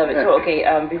it. Yeah. So okay,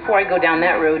 before I go down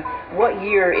that road, what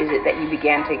year is it that you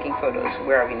began taking photos?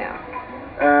 Where are we now?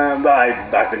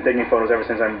 I've been taking photos ever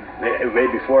since way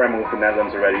before I moved to the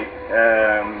Netherlands already.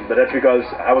 But that's because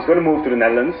I was going to move to the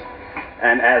Netherlands,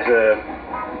 and as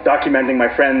documenting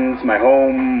my friends, my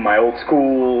home, my old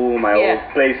school, my old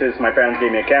places, my parents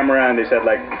gave me a camera and they said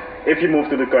like, if you move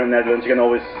to the Netherlands, you can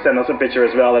always send us a picture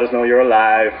as well, let us know you're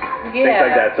alive, things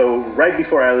like that. So right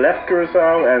before I left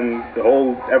Curacao and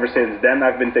ever since then,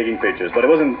 I've been taking pictures. But it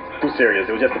wasn't too serious,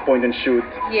 it was just a point and shoot.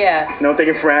 Yeah.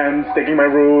 Taking friends, taking my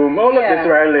room, oh look, this is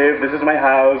where I live, this is my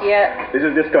house, this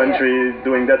is this country,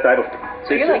 doing that type of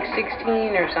So you're like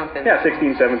 16 or something? Yeah,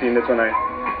 16, 17, that's when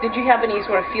Did you have any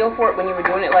sort of feel for it when you were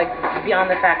doing it, like beyond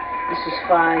the fact this is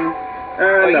fun?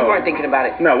 No. You weren't thinking about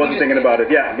it? No, I wasn't thinking about it.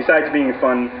 Yeah, besides being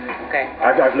fun,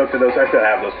 I've looked at those. I still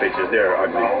have those pictures. They're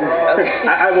ugly. Okay.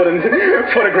 I wouldn't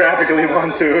photographically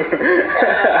want to.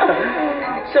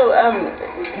 So,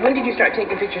 when did you start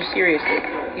taking pictures seriously?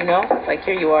 Like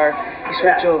here you are, you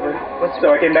switch over.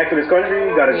 So I came back to this country,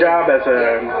 got a job as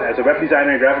a web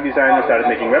designer, graphic designer, started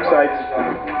making websites.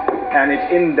 And it's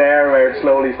in there where it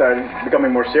slowly started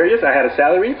becoming more serious. I had a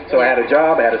salary, so I had a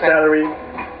job, I had a salary.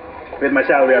 With my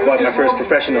salary, I bought my first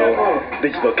professional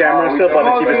digital camera. Still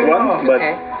bought the cheapest one, but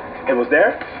it was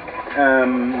there.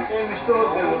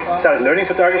 Started learning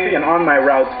photography, and on my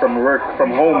route from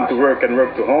home to work and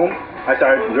work to home, I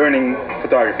started learning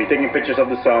photography, taking pictures of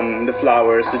the sun, the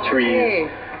flowers, the trees.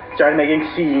 Started making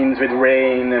scenes with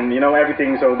rain and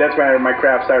everything. So that's where my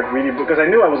craft started really, because I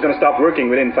knew I was going to stop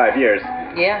working within 5 years.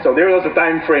 Yeah. So there was a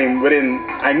time frame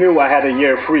I knew I had a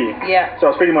year free. Yeah. So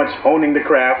I was pretty much honing the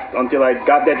craft until I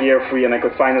got that year free and I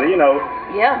could finally,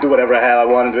 do whatever the hell I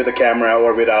wanted with a camera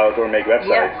or without, or make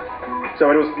websites. Yeah. So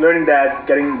it was learning that,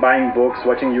 buying books,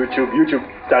 watching YouTube. YouTube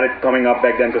started coming up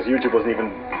back then because YouTube wasn't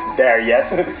even there yet.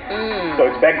 So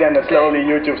it's back then that slowly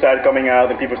YouTube started coming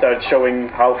out and people started showing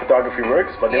how photography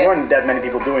works, but there weren't that many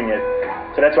people doing it.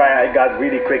 So that's why I got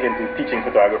really quick into teaching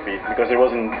photography, because there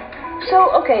wasn't...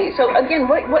 So again,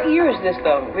 what year is this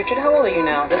though? Richard, how old are you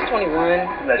now? That's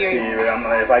 21. Let's see,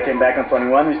 if I came back on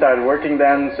 21, we started working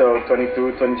then, so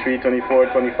 22, 23,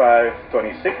 24, 25,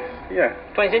 26. Yeah.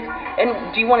 26?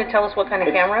 And do you want to tell us what kind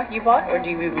of camera you bought, or do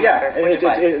you remember? Yeah,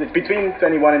 it's between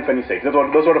 21 and 26. Those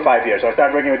were the 5 years. So I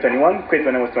started working with 21, quit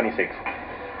when I was 26.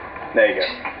 There you go.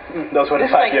 Those were the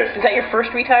 5 years. Is that your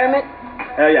first retirement?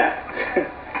 Yeah.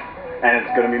 And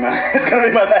it's gonna be my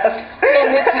last.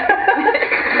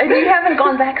 And you haven't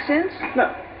gone back since?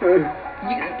 No.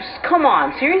 Come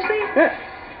on, seriously? Yeah.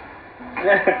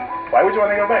 Why would you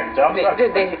want to go back? Jobs suck.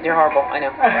 They're horrible, I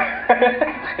know.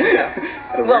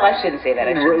 Well, I shouldn't say that.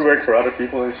 Work for other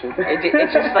people and shit.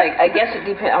 It's just like, I guess it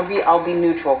depends. I'll be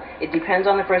neutral. It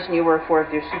depends on the person you work for. If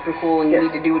they're super cool and you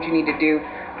need to do what you need to do,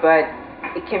 but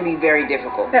it can be very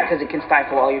difficult because it can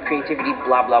stifle all your creativity.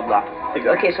 Blah blah blah.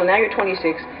 Exactly. Okay, so now you're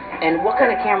 26. And what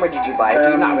kind of camera did you buy?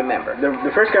 Do you not remember?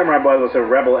 The first camera I bought was a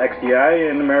Rebel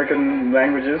XTI in American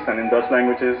languages, and in Dutch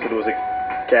languages it was a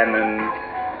Canon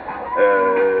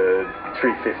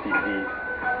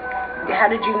 350D. How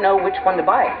did you know which one to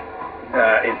buy?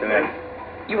 Internet.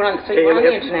 You went on the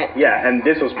internet? Yeah, and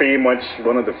this was pretty much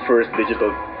one of the first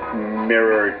digital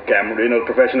mirror camera,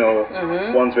 professional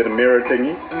ones with a mirror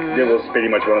thingy. This was pretty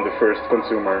much one of the first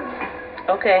consumer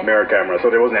mirror cameras,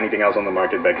 so there wasn't anything else on the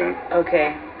market back then.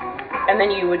 Okay. And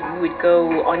then you would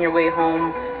go on your way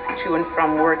home to and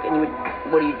from work, and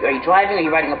are you driving? Are you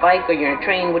riding a bike? Are you in a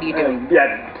train? What are you doing?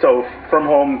 So from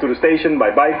home to the station by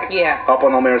bike. Yeah. Up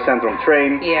on Almere Centrum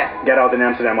train. Yeah. Get out in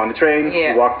Amsterdam on the train.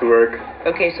 Yeah. Walk to work.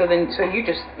 Okay, so you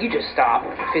just stop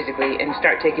physically and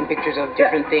start taking pictures of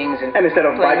different things and instead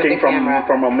of biking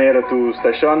from Almere to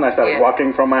station, I started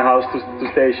walking from my house to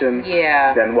station.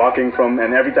 Yeah. Then walking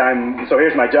and every time. So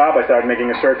here's my job. I started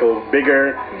making a circle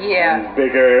bigger. Yeah. And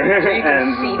bigger so you can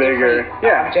and see bigger.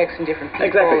 Objects and different people.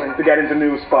 Exactly. To get into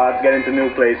new spots, get into new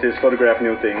places, photograph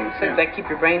new things. So that keep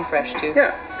your brain fresh too.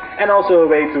 Yeah. And also a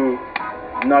way to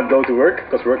not go to work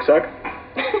because work sucks.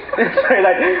 So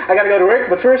like, I gotta go to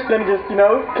work, but first let me just,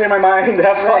 clear my mind,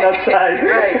 have fun outside,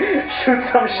 shoot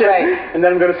some shit, and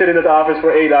then I'm gonna sit in the office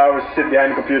for 8 hours, sit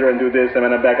behind the computer and do this, and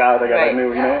when I'm back out, I got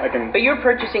I can. But you're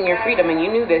purchasing your freedom, and you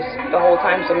knew this the whole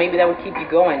time, so maybe that would keep you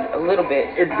going a little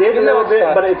bit. It did a little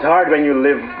bit, but it's hard when you're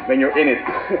in it.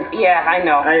 Yeah, I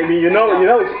know. I mean,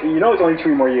 it's only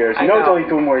 3 more years. It's only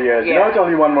 2 more years. Yeah. It's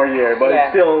only 1 more year, but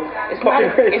it's still. It's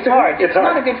hard. It's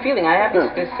not a good feeling. I have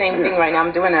this same thing right now.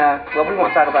 I'm doing we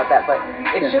won't talk about that, but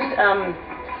it's just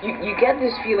you get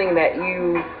this feeling that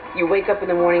you wake up in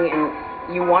the morning and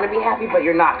you want to be happy, but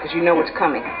you're not because you know what's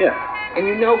coming. Yeah. And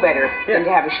you know better than to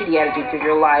have a shitty attitude because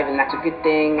you're alive and that's a good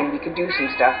thing and we could do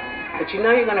some stuff. But you know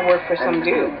you're going to work for some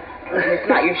dude. And it's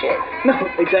not your shit. No,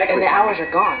 exactly. And the hours are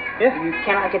gone. Yeah. You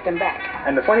cannot get them back.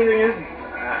 And the funny thing is,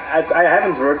 I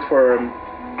haven't worked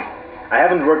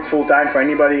full time for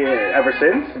anybody ever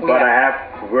since, but I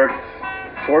have worked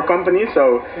for companies.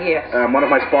 So one of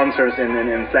my sponsors in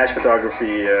flash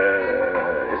photography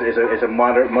is a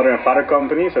mother and father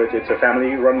company. So it's a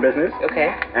family-run business. Okay.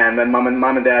 And when mom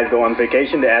and dad go on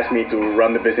vacation, they ask me to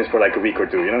run the business for like a week or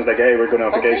 2. It's like, hey, we're going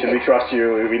on vacation. We trust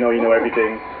you. We know you know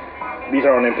everything. These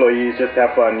are our employees. Just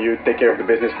have fun. You take care of the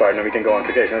business part, and we can go on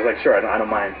vacation. I was like, sure, I don't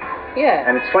mind. Yeah.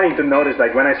 And it's funny to notice,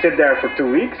 like when I sit there for 2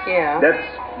 weeks, that's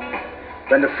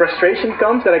when the frustration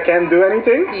comes that I can't do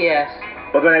anything. Yes.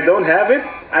 But when I don't have it,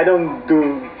 I don't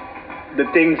do the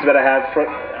things that I have.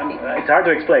 It's hard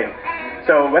to explain.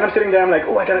 So when I'm sitting there, I'm like,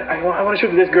 oh, I want to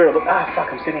shoot this girl, but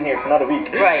fuck, I'm sitting here for another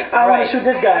week. Right. I want to shoot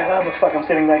this guy, but fuck, I'm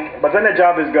sitting like. But when the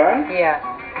job is gone,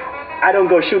 I don't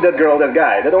go shoot that girl, that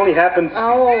guy. That only happens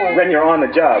when you're on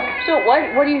the job. So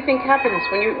what do you think happens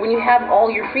when you have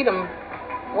all your freedom?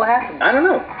 What happens? I don't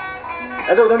know.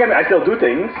 Don't get me. I still do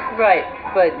things. Right,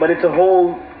 but it's a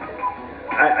whole.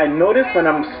 I notice when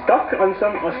I'm stuck on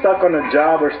a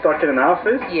job or stuck in an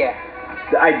office. Yeah.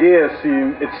 The ideas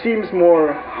seems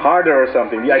more harder or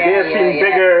something. The ideas seem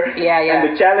bigger. Yeah.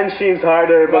 And the challenge seems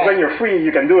harder. But when you're free,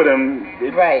 you can do them.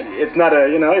 It's not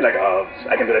you're like, oh,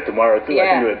 I can do that tomorrow too. I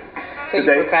can do it. So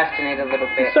you procrastinate a little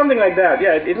bit. Something like that.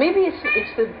 Yeah. Maybe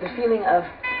it's the feeling of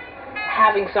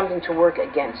having something to work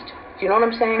against. Do you know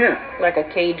what I'm saying? Yeah. Like a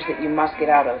cage that you must get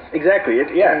out of. Exactly.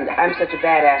 And I'm such a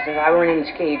badass. If I were in this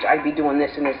cage, I'd be doing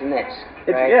this and this and this.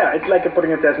 Right? It's like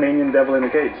putting a Tasmanian devil in a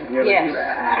cage. Yes.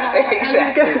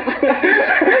 Exactly.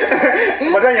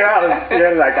 But when you're out,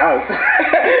 you're like out.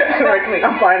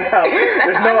 I'm fine out.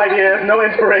 There's no ideas, no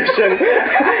inspiration.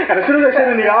 And as soon as I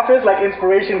sit in the office, like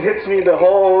inspiration hits me the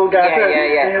whole goddamn.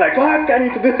 And you're like, fuck, I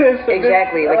need to do this.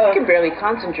 Exactly. Like you can barely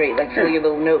concentrate. Like fill your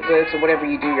little notebooks or whatever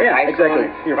you do. Your iPhone.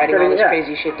 You're writing all this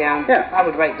crazy shit down. I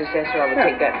would write this essay or I would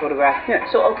take that photograph.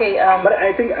 So okay. But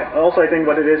I think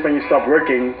what it is when you stop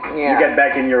working, you get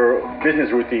back in your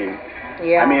business routine.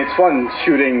 Yeah. I mean, it's fun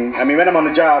shooting. I mean, when I'm on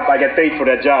the job, I get paid for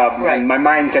that job, and my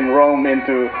mind can roam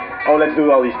into, let's do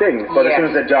all these things. But as soon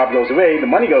as that job goes away, the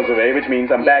money goes away, which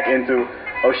means I'm back into,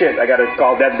 oh shit, I gotta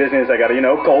call that business, I gotta,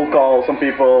 cold call some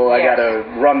people, I gotta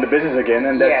run the business again,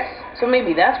 and that's... So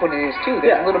maybe that's what it is too.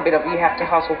 There's a little bit of you have to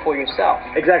hustle for yourself.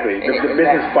 Exactly. The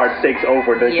business part takes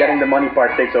over. Getting the money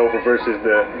part takes over versus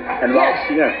the...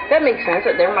 That makes sense.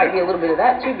 There might be a little bit of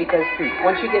that too, because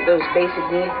once you get those basic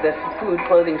needs, the food,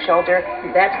 clothing, shelter,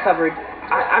 that's covered.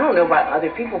 I don't know about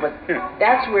other people, but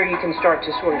that's where you can start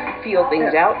to sort of feel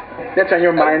things out. That's when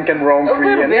your mind can roam free.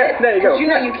 A little bit. There you go. Because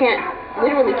you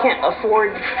literally can't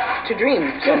afford to dream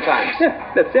sometimes.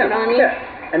 That's it. You know what I mean?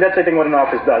 And that's, I think, what an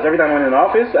office does. Every time I'm in an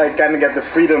office, I kind of get the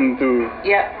freedom to...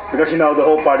 Because, the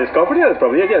whole part is covered. That's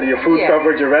probably it. Your food's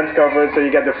covered, your rent's covered, so you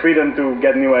get the freedom to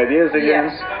get new ideas again.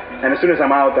 Yes. And as soon as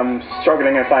I'm out, I'm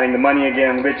struggling and finding the money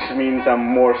again, which means I'm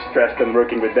more stressed and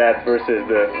working with that versus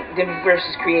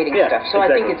versus creating stuff. So I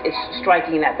think it's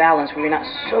striking that balance where you're not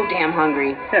so damn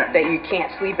hungry that you can't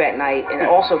sleep at night and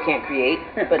also can't create,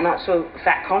 but not so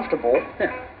fat comfortable.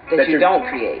 That you don't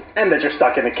create. And that you're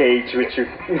stuck in a cage which you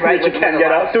can't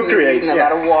get out to create. A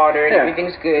lot of water and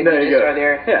everything's good. There you just are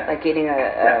there like eating nah,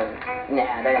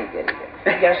 that ain't good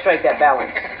either. You gotta strike that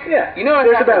balance. Yeah. You know what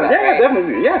I'm talking about, right?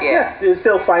 Definitely. Yeah. You're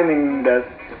still finding that,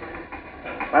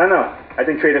 I don't know. I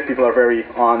think creative people are very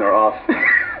on or off.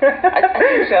 I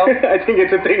think so. I think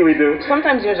it's a thing we do.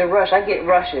 Sometimes there's a rush. I get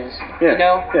rushes, yeah. you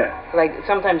know? Yeah. Like,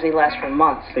 sometimes they last for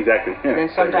months. Exactly. Yeah. And then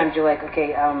sometimes you're like,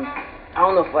 okay, I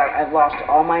don't know if I've lost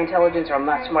all my intelligence or I'm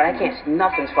not smart. I can't,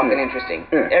 nothing's fucking interesting.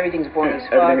 Yeah. Everything's boring as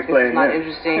fuck. This is not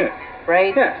interesting. Yeah.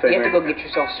 Right? Yeah, you have to go get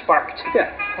yourself sparked.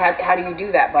 Yeah. How do you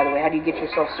do that, by the way? How do you get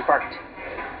yourself sparked?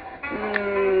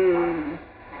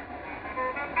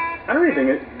 I don't really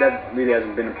think that really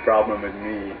hasn't been a problem with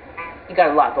me. You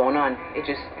got a lot going on. It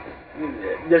just...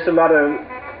 There's a lot of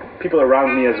people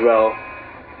around me as well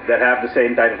that have the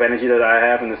same type of energy that I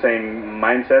have and the same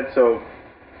mindset, so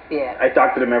yeah. I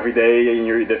talk to them every day, and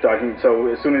they're talking, so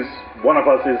as soon as one of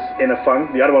us is in a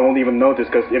funk, the other one won't even notice,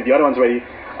 because if the other one's ready,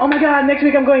 oh my god, next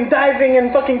week I'm going diving in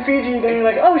fucking Fiji, then you're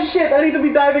like, oh shit, I need to be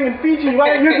diving in Fiji,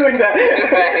 why are you doing that?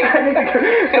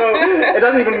 So it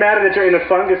doesn't even matter that you're in a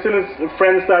funk. As soon as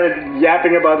friends started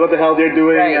yapping about what the hell they're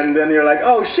doing, and then you're like,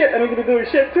 oh shit, I need to be doing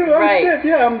shit too. Oh shit,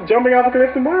 yeah, I'm jumping off a cliff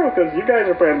tomorrow because you guys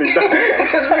are apparently done.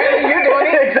 You're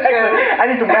doing it. Exactly. I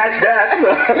need to match that, so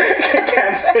I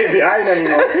can't stay behind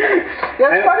anymore.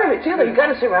 That's part of it too, though. You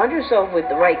got to surround yourself with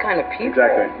the right kind of people.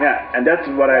 Exactly. Yeah, and that's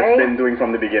what I've been doing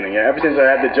from the beginning. Yeah, ever since I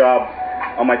had the job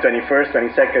on my 21st,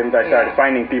 22nd, I started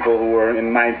finding people who were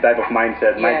in my type of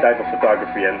mindset, my type of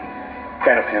photography, and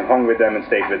kind of hung with them and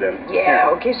stayed with them. Yeah,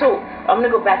 okay, so I'm going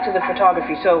to go back to the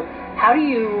photography. So how do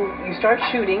you start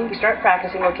shooting, you start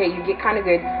practicing, okay, you get kind of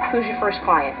good. Who's your first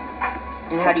client?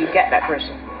 And how do you get that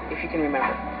person, if you can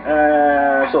remember?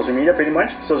 Social media, pretty much.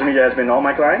 Social media has been all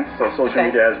my clients, so social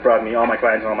media has brought me all my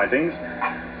clients and all my things.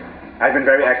 I've been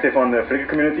very active on the Flickr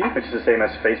community, which is the same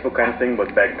as Facebook kind of thing, but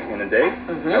back in the day.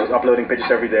 I was uploading pictures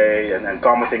every day and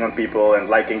commenting on people and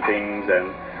liking things,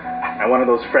 and one of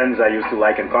those friends I used to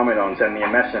like and comment on sent me a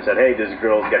message and said, hey, this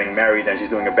girl's getting married and she's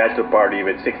doing a bachelor party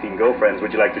with 16 girlfriends.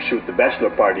 Would you like to shoot the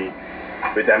bachelor party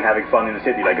with them having fun in the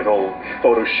city, like a whole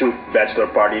photo shoot bachelor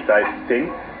party type thing?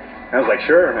 And I was like,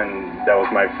 sure, and that was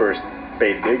my first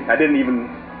paid gig. I didn't even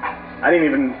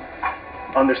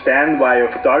understand why a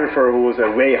photographer who was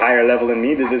a way higher level than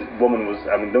me, this woman was,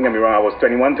 I mean, don't get me wrong, I was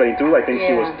 21, 22, I think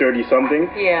she was 30 something.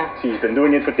 Yeah. She's been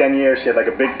doing it for 10 years, she had like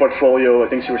a big portfolio, I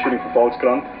think she was shooting for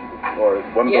Volkskrant, or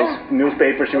one of those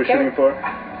newspapers she was shooting for.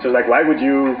 So I was like, why would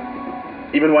you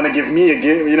even want to give me a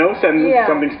gig, you know, send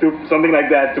something like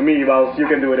that to me whilst you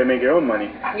can do it and make your own money.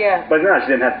 Yeah. But no,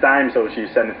 she didn't have time, so she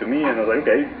sent it to me, and I was like,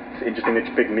 okay, it's interesting that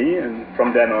you picked me, and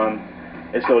from then on,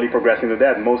 it's slowly progressing to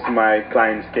that. Most of my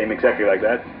clients came exactly like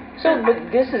that. So,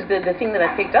 but this is the thing that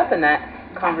I picked up in that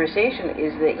conversation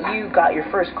is that you got your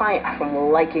first client from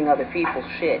liking other people's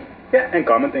shit. Yeah, and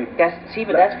commenting. That's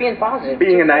being positive.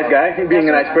 Being a nice guy, being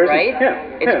a nice person. Right?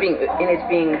 Yeah. It's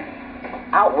being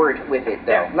outward with it,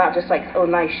 though. Yeah. Not just like, oh,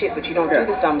 nice shit, but you don't do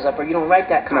the thumbs up, or you don't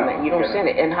write that comment, and you don't send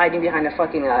it, and hiding behind a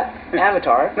fucking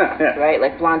avatar, right?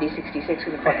 Like Blondie66,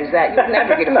 who the fuck is that? You'll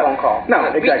never get a phone call.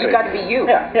 No, exactly. You got to be you,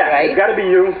 right? It's got to be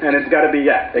you, and it's got to be,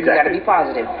 exactly. You got to be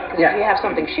positive. Because if you have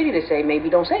something shitty to say, maybe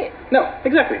don't say it. No,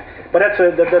 exactly. But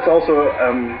that's also,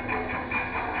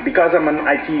 because I'm an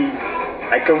IT,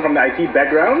 I come from the IT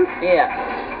background. Yeah.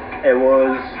 It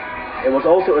was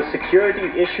also a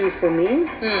security issue for me.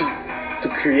 To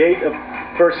create a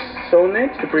personage,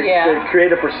 to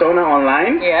create a persona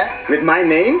online with my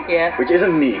name, which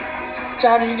isn't me. So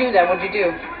how did you do that? What did you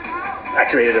do? I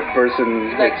created a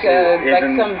person like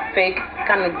some fake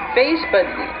kind of face, but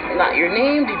not your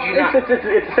name. Did you not? It's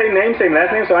the same name, same last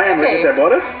name. So I am Richard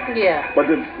Terboda. Yeah. But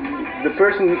the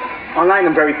person online,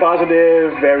 I'm very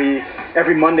positive.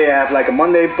 Every Monday I have like a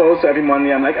Monday post. So every Monday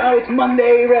I'm like, oh, it's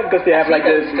Monday, because they have like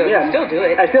this. Still do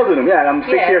it. I still do them. Yeah, I'm 6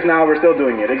 years now. We're still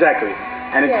doing it. Exactly.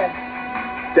 And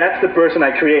that's the person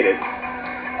I created.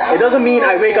 It doesn't mean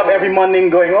I wake up every Monday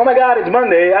going, oh my god, it's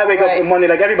Monday. I wake up on Monday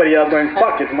like everybody else going,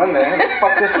 fuck, it's Monday.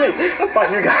 Fuck this week.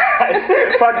 Fuck you guys.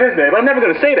 Fuck this day. But I'm never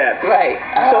going to say that. Right.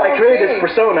 So I created this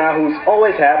persona who's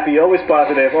always happy, always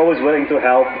positive, always willing to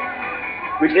help,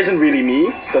 which isn't really me,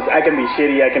 because I can be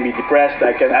shitty, I can be depressed,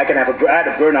 I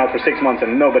had a burnout for 6 months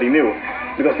and nobody knew,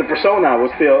 because the persona was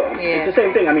still, it's the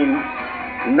same thing. I mean,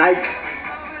 Nike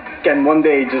can one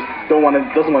day just doesn't want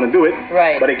to do it,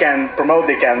 right? But they can promote,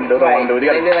 they don't want to do it.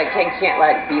 They're like, can't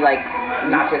like be like,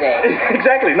 not today.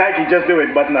 Exactly, Nike, just do it,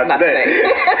 but not today.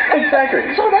 Exactly.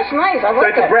 So that's nice. I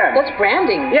like that. So it's a brand. That's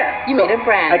branding. Yeah. You made a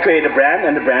brand. I created a brand,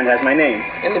 and the brand has my name.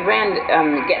 And the brand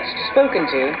gets spoken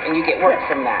to, and you get work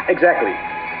from that. Exactly.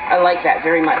 I like that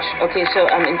very much. Okay, so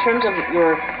in terms of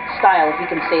your style, if you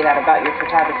can say that about your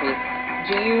photography,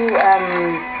 do you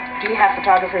have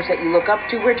photographers that you look up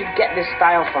to? Where'd you get this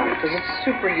style from? Because it's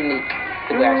super unique,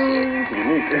 the way I see it.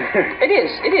 Unique.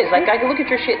 It is. Like, I can look at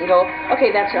your shit and go,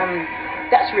 okay, that's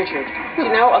That's Richard. You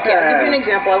know? Okay, I'll give you an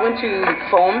example. I went to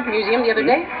Foam Museum the other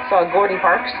day, saw Gordon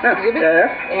Parks exhibit.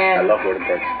 And I love Gordon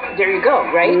Parks. There you go,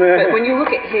 right? But when you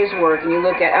look at his work and you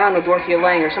look at, I don't know, Dorothea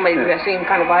Lange or somebody with that same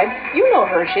kind of vibe, you know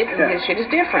her shit and his shit is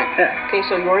different. Okay,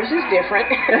 so yours is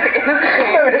different.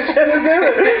 I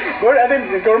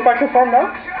think Gordon Parks is Foam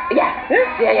now? Yeah,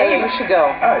 you should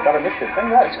go. Oh, I thought I missed it.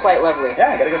 Thank God. It's quite lovely.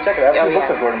 Yeah, I gotta go check it out. I have two books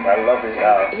of Gordon. I love it.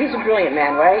 He's a brilliant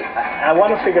man, right? I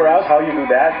want to figure out how you do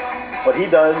that. What he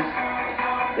does,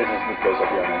 this goes up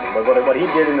here, but what he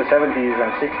did in the 70s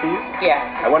and 60s,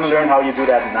 I want to learn how you do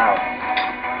that now.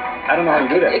 I don't know how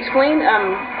you do that. Explain.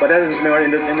 But that is more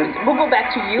in the. We'll go back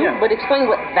to you, but explain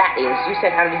what that is. You said,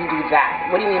 how did he do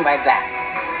that? What do you mean by that?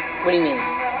 What do you mean?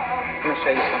 I'm going to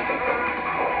show you something.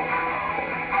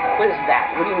 What is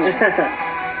that? What do you mean?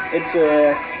 It's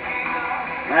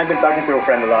I've been talking to a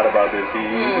friend a lot about this.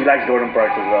 He likes Gordon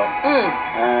Parks as well.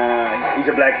 He's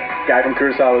a black guy from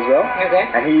Curacao as well. Okay.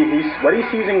 And he's what he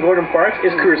sees in Gordon Parks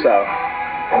is Curacao.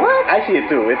 What? I see it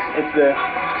too. It's the.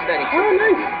 Oh,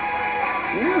 nice.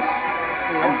 Yes.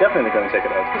 I'm definitely going to check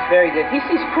it out. It's very good. He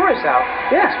sees Curacao.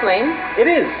 Yeah. Explain.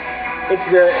 It is. It's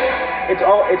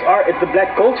the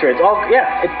black culture. It's all.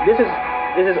 Yeah. This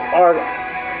is our.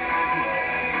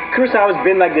 Curacao has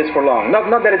been like this for long.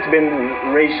 Not that it's been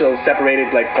racial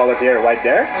separated, like colored here or white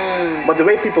there, but the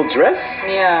way people dress,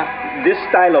 this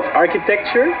style of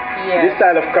architecture, this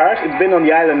style of cars, it's been on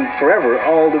the island forever,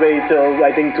 all the way till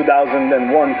I think 2001,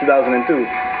 2002.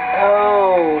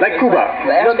 Oh. Like Cuba.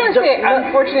 I was going to say,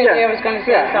 unfortunately, I was going to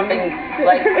say something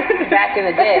like back in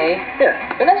the day.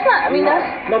 But that's not, I mean, that's...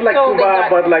 Not like so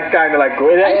Cuba, but like kind of like...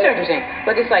 I understand what you're saying,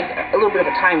 but it's like a little bit of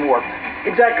a time warp.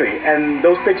 Exactly, and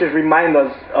those pictures remind us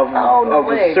of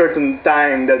a certain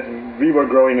time that we were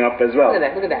growing up as well. Look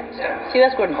at that. See,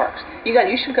 that's Gordon Parks. You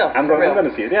should go. I'm going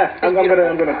to see it. Yeah, I'm going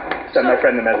to send my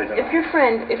friend a message. If you're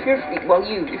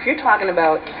talking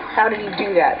about how did he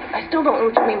do that, I still don't know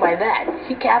what you mean by that.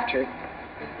 He captured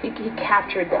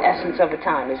the essence of a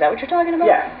time. Is that what you're talking about?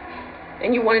 Yeah.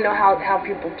 And you want to know how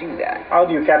people do that? How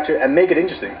do you capture and make it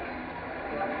interesting?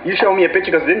 You show me a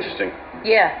picture because it's interesting.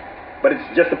 Yeah. But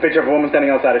it's just a picture of a woman standing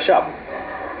outside a shop.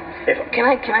 Can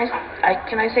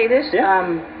I say this?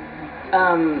 Yeah.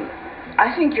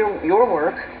 I think your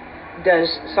work does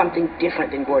something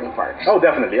different than Gordon Parks. Oh,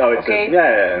 definitely. Oh, it's okay.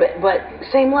 Yeah. But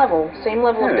same level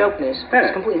of dopeness, but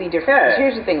it's completely different. Because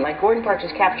here's the thing: like Gordon Parks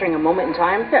is capturing a moment in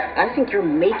time. Yeah. I think you're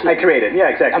making. I created.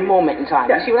 Yeah, exactly. A moment in time.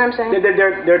 You see what I'm saying?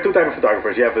 There are two types of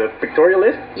photographers. You have the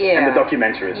pictorialist and the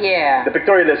documentarist. Yeah. The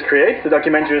pictorialist creates. The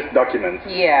documentarist documents.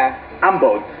 Yeah. I'm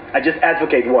both. I just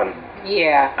advocate one.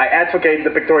 Yeah. I advocate the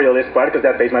pictorialist part because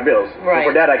that pays my bills. Right. And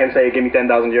for that, I can say, give me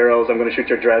 10,000 euros. I'm going to shoot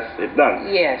your dress. It's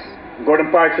done. Yes. Gordon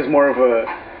Parks is more of a...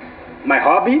 My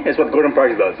hobby is what Gordon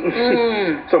Parks does.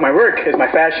 So my work is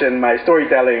my fashion, my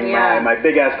storytelling, my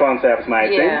big-ass concepts, my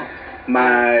thing.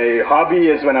 My hobby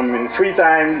is when I'm in free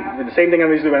time, the same thing I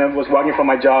used to do when I was walking from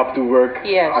my job to work.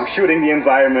 Yes. I'm shooting the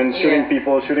environment, shooting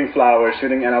people, shooting flowers,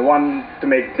 and I want to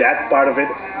make that part of it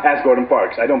as Gordon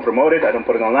Parks. I don't promote it, I don't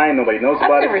put it online, nobody knows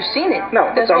about it. I've never seen it.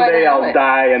 No, but someday I'll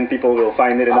die and people will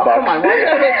find it in the box. Come on, why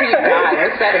not wait till you die?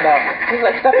 What's that about? It's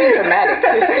like, stop being dramatic.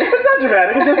 It's not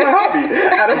dramatic, it's just my hobby.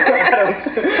 I don't.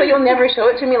 So you'll never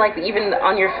show it to me, like even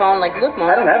on your phone, like, look, Mom.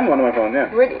 I don't have one on my phone,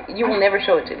 You will never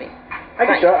show it to me. I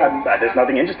can show. There's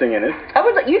nothing interesting in it. How do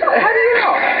you know? How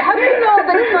do you know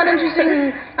that it's not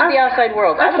interesting to the outside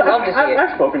world? I would love to see it.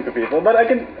 I've spoken to people, but I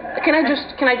can. Can I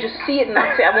just see it and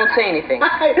not say? I won't say anything.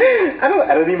 I don't know.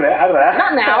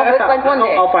 Not now, but like one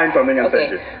day. I'll find something and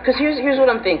send you. Because here's what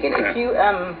I'm thinking. If you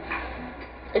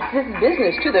it's this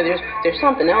business too. Though there's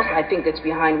something else I think that's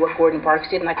behind what Gordon Parks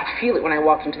did, and I could feel it when I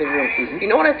walked into the room. You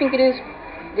know what I think it is?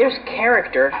 There's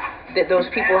character that those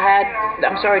people had.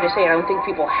 I'm sorry to say, I don't think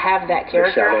people have that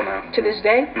character to this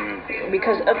day,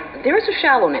 because there is a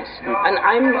shallowness, and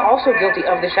I'm also guilty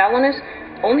of the shallowness,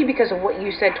 only because of what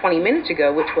you said 20 minutes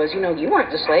ago, which was, you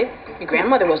weren't the slave, your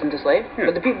grandmother wasn't the slave,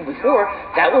 but the people before,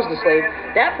 that was the slave.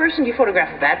 That person, you photograph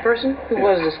that person who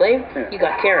was the slave, you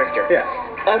got character.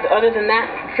 Other than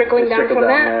that, trickling down from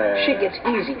that, shit gets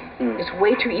easy. It's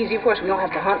way too easy. Of course, we don't have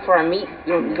to hunt for our meat.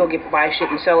 We don't go buy shit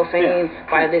in cellophane,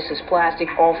 buy this as plastic,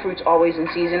 all fruits always in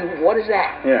season. What is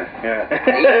that?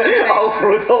 All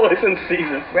fruit always in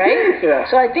season. Right? Yeah.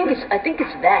 So I think it's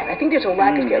that. I think there's a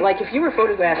lack of care. Like if you were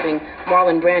photographing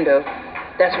Marlon Brando,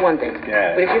 that's one thing.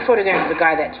 But if you're photographing the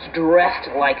guy that's dressed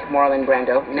like Marlon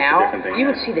Brando now, you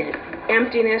would see the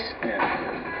emptiness.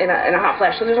 In a hot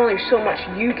flash, so there's only so much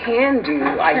you can do,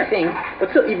 I think, but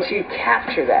still, even to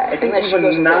capture that. I think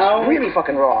even now, really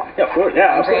fucking raw. Yeah, of course.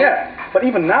 Yeah, But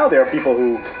even now, there are people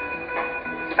who,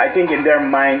 I think, in their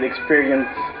mind, experience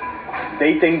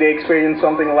they think they experience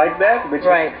something like that, which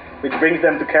brings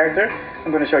them to character. I'm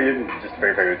going to show you just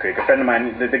very, very quick. A friend of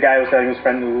mine, the guy I was telling you, his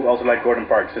friend who also liked Gordon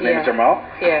Parks, his name is Jamal.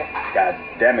 Yeah. God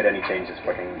damn it, and he changed his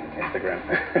fucking Instagram.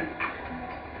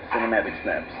 Cinematic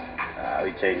snaps.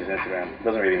 He changed his Instagram.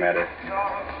 Doesn't really matter.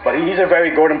 But he's a very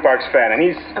Gordon Parks fan, and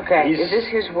he's... Okay, is this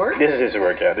his work? This is his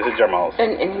work, yeah. This is Jamal's.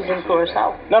 And he's in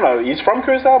Curacao? No, he's from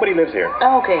Curacao, but he lives here.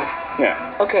 Oh, okay.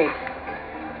 Yeah. Okay.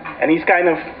 And he's kind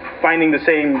of finding the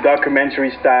same documentary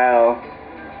style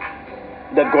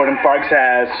that Gordon Parks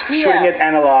has, shooting it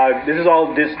analog. This is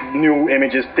all this new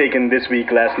images taken this week,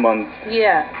 last month.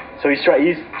 Yeah. So he's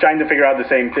trying to figure out the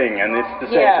same thing, and it's the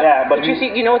same. Yeah. But you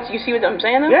see, you see what I'm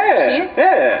saying? Though? Yeah. See it?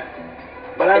 Yeah.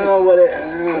 But I don't know what it. I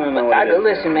don't know what it is.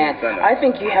 Listen, man. I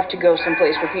think you have to go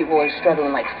someplace where people are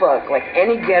struggling like fuck. Like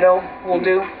any ghetto will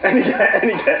do. Any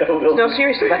ghetto will do. No,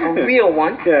 seriously, like a real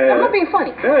one. Yeah. I'm not being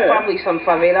funny. Yeah. Probably some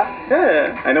favela.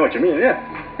 Yeah. I know what you mean. Yeah.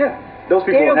 Those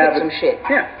people they'll have get some shit.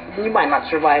 Yeah. You might not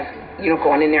survive,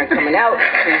 going in there and coming out with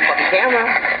your fucking camera,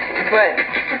 but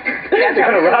they're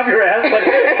gonna rob your ass, but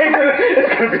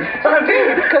it's gonna be fun.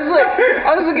 Because look,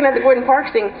 I was looking at the Gordon Parks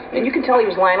thing, and you can tell he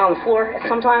was lying on the floor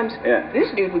sometimes. Yeah.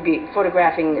 This dude would be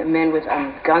photographing men with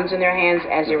guns in their hands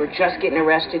as they were just getting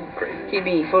arrested. Crazy. He'd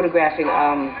be photographing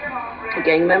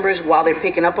gang members while they're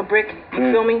picking up a brick.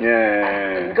 You feel me?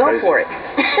 Yeah. Go for it.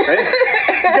 Right?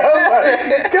 Go for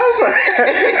it. Go for it.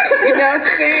 You know what I'm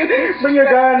saying? Bring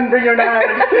your gun, bring your knife.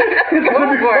 It's go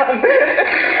gonna be for fun.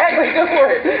 Actually, go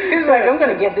for it. He's like, I'm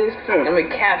gonna get this. I'm gonna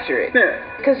capture it. Yeah.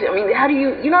 Because I mean, how do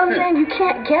you know what I'm saying? You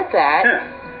can't get that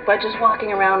by just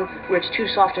walking around where it's too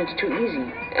soft and it's too easy.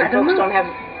 And folks don't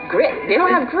have grit. They don't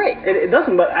have grit. It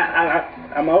doesn't. But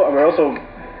we're also.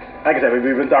 Like I said,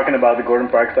 we've been talking about the Gordon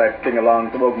Parks type thing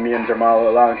me and Jamal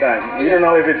a long time. We don't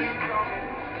know if it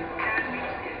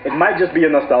might just be a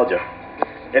nostalgia.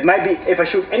 It might be, if I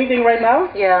shoot anything right now,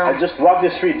 I just walk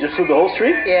the street, just shoot the whole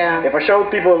street. Yeah. If I show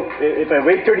people, if I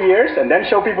wait 30 years and then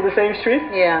show people the same street,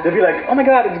 they'll be like, oh my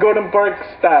God, it's Gordon Parks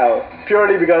style.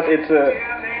 Purely because it's a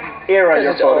era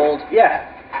you're it's old. Yeah.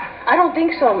 I don't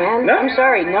think so, man. No? I'm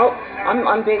sorry. No,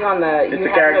 I'm big on the it's you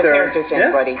have character. no character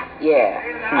thing, buddy. Yeah,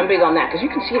 I'm big on that because you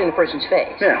can see it in a person's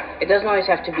face. Yeah. It doesn't always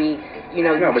have to be,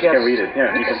 No, but you can read it.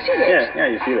 Yeah. You can see it.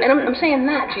 Yeah, you feel it. And I'm saying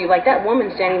that to you, like that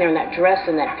woman standing there in that dress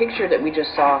and that picture that we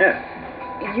just saw. Yeah.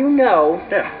 You know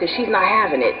that she's not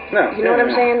having it. No. You know what I'm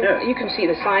saying? Yeah. You can see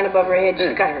the sign above her head.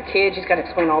 She's got her kids. She's got to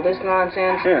explain all this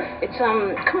nonsense. Yeah. It's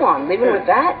come on, living with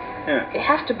that. It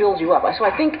has to build you up. So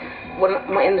I think,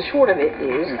 and the short of it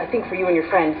is, I think for you and your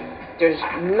friend, there's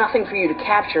nothing for you to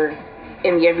capture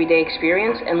in the everyday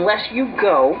experience unless you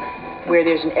go where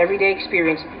there's an everyday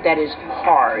experience that is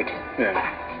hard. Yeah.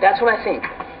 That's what I think.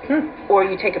 Or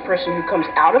you take a person who comes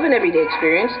out of an everyday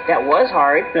experience that was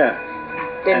hard. Yeah.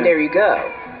 Then there you go.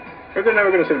 We're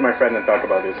never going to sit with my friend and talk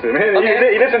about this. I mean,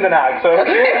 Okay. he lives in The Hague, so...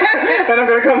 and I'm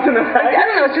going to come to The Hague. I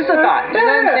don't know, it's just a thought. You know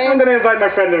what I'm saying? I'm going to invite my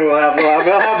friend and we'll have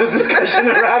this discussion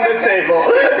around the table.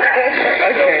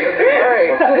 Okay. All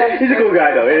right. He's a cool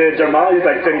guy, though. Jamal, he's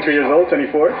like 23 years old,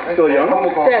 24. Still young.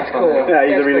 That's cool. Yeah,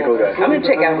 he's a really cool guy. I'm going to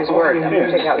check out his work.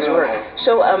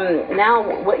 So now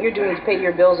what you're doing to pay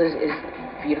your bills is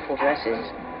beautiful dresses.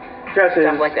 Dresses,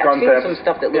 stuff like that. concepts. I've seen some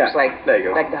stuff that looks like there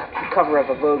you go. like the cover of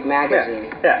a Vogue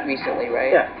magazine recently,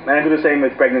 right? Yeah, and I do the same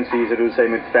with pregnancies, I do the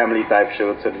same with family type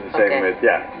shoots, I do the same with,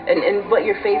 And what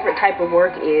your favorite type of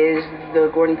work is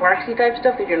the Gordon Parksy type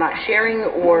stuff that you're not sharing,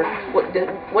 or what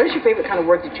is your favorite kind of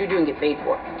work that you do and get paid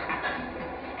for?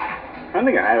 I don't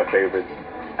think I have a favorite.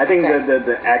 I think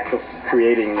the act of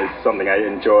creating is something I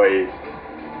enjoy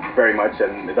very much,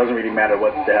 and it doesn't really matter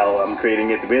what the hell I'm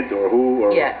creating it with or who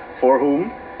or for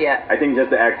whom. Yeah. I think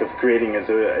just the act of creating is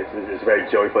a very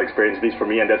joyful experience, at least for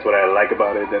me, and that's what I like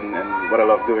about it, and what I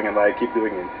love doing and why I keep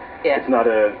doing it. Yeah. It's not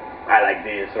I like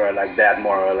this or I like that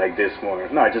more or I like this more.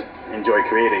 No, I just enjoy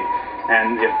creating.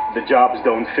 And if the jobs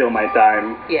don't fill my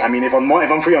time, I mean, if I'm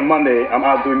free on Monday, I'm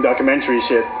out doing documentary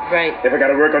shit. Right. If I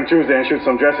gotta work on Tuesday and shoot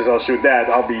some dresses, I'll shoot that.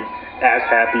 I'll be as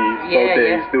happy both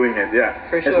days doing it. Yeah.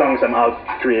 For sure. As long as I'm out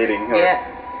creating or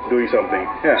doing something.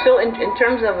 Yeah. So in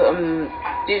terms of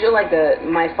these are like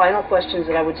my final questions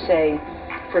that I would say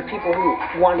for people who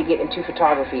want to get into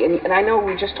photography. And I know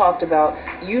we just talked about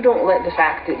you don't let the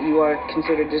fact that you are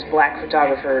considered this black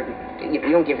photographer, you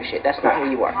don't give a shit. That's not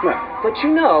who you are. No. But you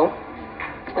know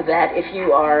that if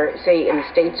you are, say, in the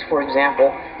States, for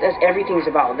example, everything's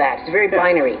about that. It's very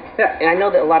binary. Yeah. And I know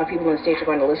that a lot of people in the States are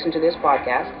going to listen to this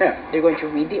podcast. Yeah. They're going to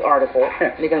read the article.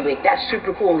 Yeah. And they're going to be like, that's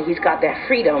super cool, and he's got that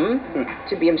freedom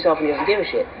to be himself and he doesn't give a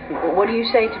shit. What do you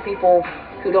say to people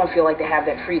who don't feel like they have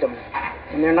that freedom?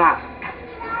 And they're not.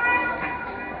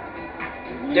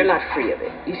 they're not free of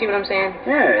it. You see what I'm saying?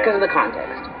 Yeah. Because of the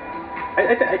context.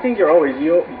 I think you're always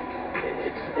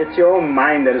it's your own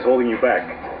mind that is holding you back.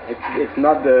 It's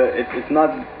not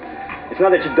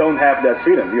that you don't have that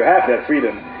freedom. You have that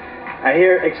freedom. I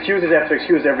hear excuses after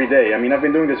excuse every day. I mean, I've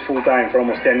been doing this full time for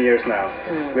almost 10 years now,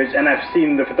 and I've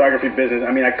seen the photography business.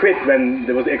 I mean, I quit when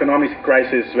there was the economic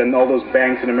crisis, when all those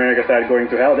banks in America started going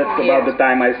to hell. That's about the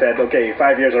time I said, okay,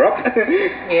 5 years are up.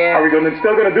 Are we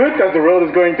still going to do it because the world is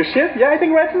going to shit? Yeah, I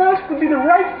think right now would be the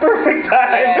perfect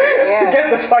time to get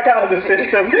the fuck out of the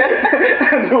system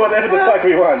and do whatever the fuck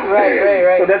we want.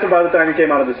 Right. So that's about the time we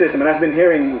came out of the system, and I've been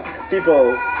hearing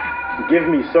people give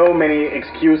me so many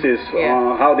excuses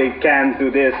on how they can't do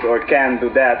this or can't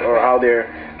do that, or how they're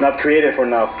not creative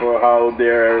enough, or how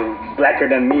they're blacker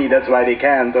than me, that's why they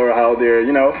can't, or how they're,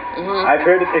 I've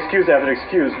heard excuse after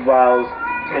excuse, while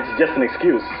it's just an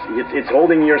excuse. It's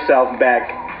holding yourself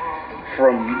back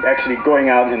from actually going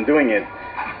out and doing it.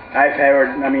 I've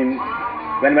heard,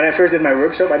 when I first did my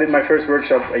workshop, I did my first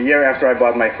workshop a year after I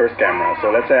bought my first camera. So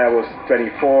let's say I was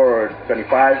 24 or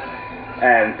 25.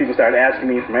 And people started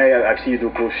asking me, hey, I see you do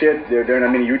cool shit. They're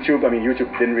on YouTube. YouTube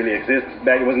didn't really exist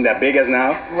back. It wasn't that big as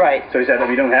now. Right. So he said,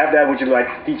 we don't have that. Would you like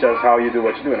to teach us how you do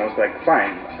what you do? And I was like,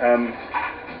 fine.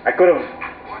 I could have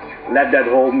let that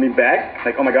hold me back.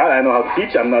 Like, oh my God, I know how to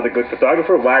teach. I'm not a good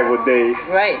photographer. Why would they?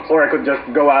 Right. Or I could just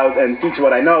go out and teach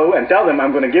what I know and tell them I'm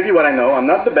going to give you what I know. I'm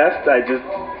not the best. I just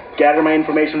gather my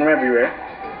information from everywhere.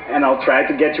 And I'll try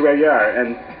to get you where you are.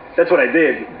 And that's what I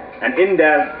did. And in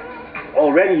that,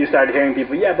 already you started hearing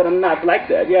people, yeah, but I'm not like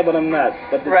that. Yeah, but I'm not.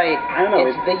 But right. I don't know.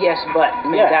 It's the yes, but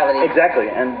mentality. Yeah, exactly.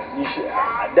 And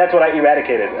that's what I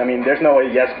eradicated. There's no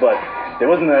yes, but. There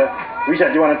wasn't a,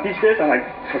 Richard, do you want to teach this? I'm like,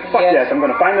 fuck yes. I'm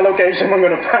going to find the location. We're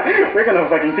going to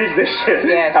fucking teach this shit.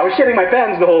 Yes. I was shitting my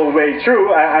pants the whole way through.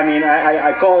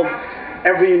 I called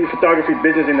every photography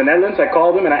business in the Netherlands. I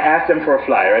called them and I asked them for a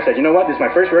flyer. I said, you know what, this is my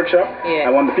first workshop.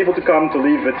 I want the people to come to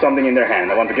leave with something in their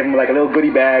hand. I want to give them like a little goodie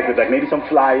bag with like maybe some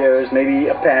flyers, maybe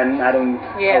a pen. I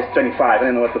was 25. I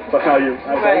didn't know what the fuck are you.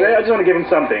 I was like, I just want to give them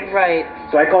something. Right.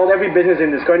 So I called every business in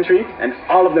this country, and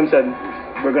all of them said,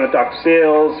 we're going to talk to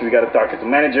sales, we got to talk to the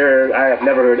manager. I have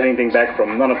never heard anything back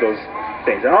from none of those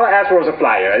things. And all I asked for was a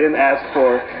flyer. I didn't ask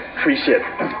for free shit.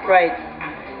 Right.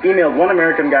 Emailed one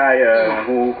American guy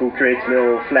who creates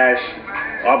little flash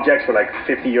objects for like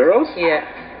 50 euros. Yeah.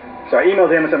 So I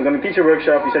emailed him and said, I'm going to teach a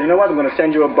workshop. He said, you know what, I'm going to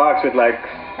send you a box with like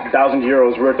 1,000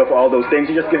 euros worth of all those things.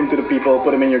 You just give them to the people,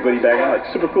 put them in your goodie bag. I'm like,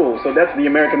 super cool. So that's the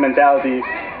American mentality.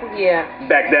 Yeah.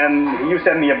 Back then, you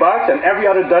send me a box, and every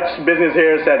other Dutch business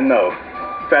here said no.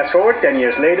 Fast forward, 10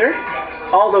 years later,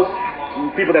 all those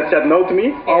people that said no to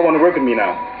me all want to work with me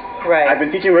now. Right. I've been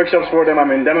teaching workshops for them, I've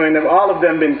been demoing them, all of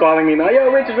them been calling me now,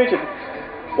 yo, Richard.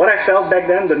 What I felt back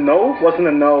then, the no, wasn't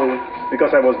a no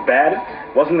because I was bad,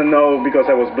 wasn't a no because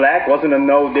I was black, wasn't a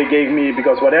no they gave me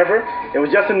because whatever. It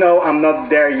was just a no, I'm not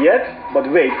there yet, but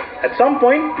wait, at some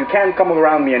point, you can't come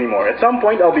around me anymore. At some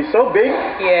point, I'll be so big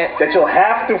that you'll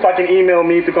have to fucking email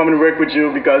me to come and work with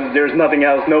you because there's nothing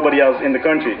else, nobody else in the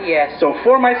country. Yes. So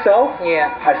for myself,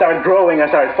 I started growing, I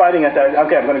started fighting, I started,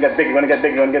 okay, I'm going to get bigger,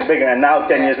 and now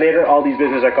 10 years later, all these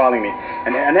businesses are calling me.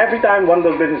 And every time one of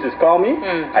those businesses call me,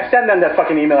 I send them that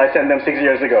fucking email I sent them 6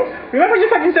 years ago. Remember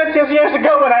you fucking said 6 years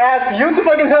ago when I asked you to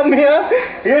fucking help me out?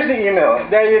 Here's the email.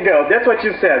 There you go. That's what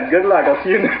you said. Good luck. I'll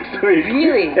see you next week.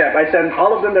 Really? Yeah, I sent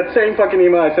all of them that same fucking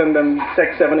email I sent them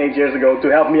 6, 7, 8 years ago to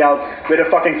help me out with a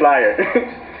fucking flyer.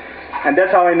 And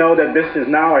that's how I know that businesses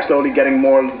now are slowly getting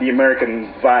more the American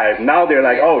vibe. Now they're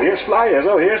like, oh, here's flyers.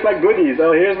 Oh, here's like goodies.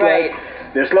 Oh, here's like...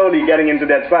 They're slowly getting into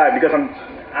that vibe because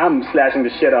I'm slashing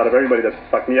the shit out of everybody that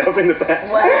fucked me up in the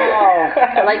past. Wow.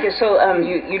 I like it. So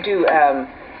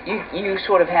you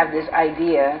sort of have this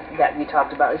idea that we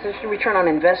talked about. It's just a return on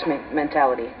investment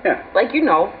mentality. Yeah. Like,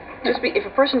 if a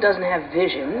person doesn't have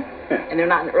vision and they're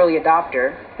not an early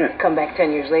adopter, come back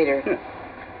 10 years later,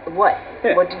 what?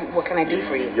 Yeah. What can I do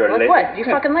for you? You're late. What? You're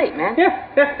fucking late, man. Yeah.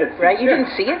 Right? You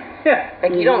didn't see it? Yeah.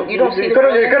 Like you don't see the... You could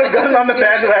have gotten on the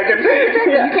bandwagon.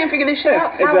 Exactly. You can't figure this shit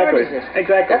out. How hard is this?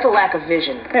 Exactly. That's a lack of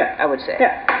vision, I would say.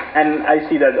 Yeah. And I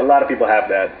see that a lot of people have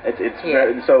that. It's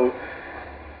very, so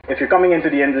if you're coming into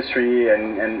the industry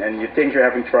and you think you're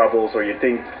having troubles, or you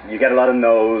think you get a lot of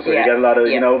no's, or you get a lot of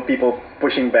people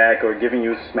pushing back or giving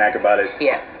you smack about it,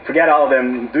 forget all of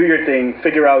them. Do your thing.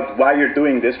 Figure out why you're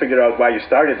doing this. Figure out why you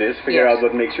started this. Figure out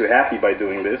what makes you happy by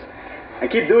doing this, and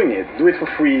keep doing it. Do it for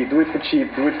free. Do it for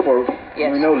cheap. Do it for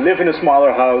live in a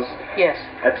smaller house. Yes.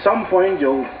 At some point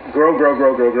you'll grow.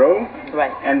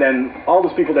 Right. And then all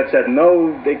those people that said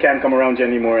no, they can't come around you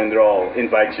anymore, and they'll all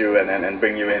invite you and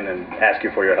bring you in and ask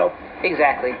you for your help.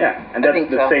 Exactly. Yeah, and that's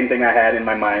the same thing I had in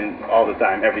my mind all the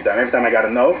time, every time. Every time I got a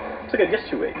no, it's okay,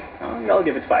 just you wait. I'll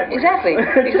give it 5 more. Exactly.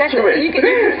 Exactly. You can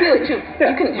feel it too.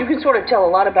 Yeah. You can sort of tell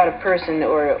a lot about a person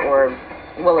or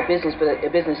well, a business, but a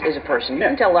business is a person. You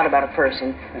can tell a lot about a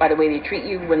person by the way they treat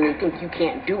you when they think you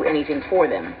can't do anything for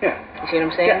them. Yeah. You see what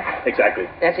I'm saying? Yeah, exactly.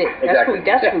 That's it. Exactly.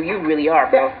 That's who you really are,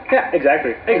 bro. Yeah,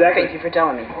 exactly. Thank you for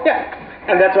telling me. Yeah.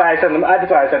 And that's why I sent them.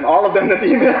 That's why I sent all of them the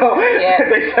email. Yeah.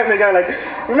 They sent me going like,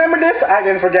 remember this? I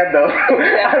didn't forget though.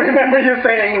 Exactly. I remember you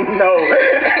saying no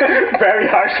very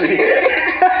harshly.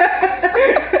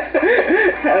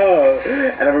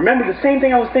 And I remember the same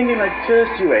thing I was thinking, like,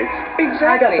 just you wait.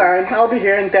 Exactly. I got time. I'll be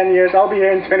here in 10 years. I'll be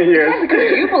here in 20 years. Yeah,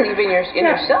 because you believe in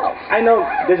yourself. I know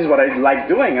this is what I like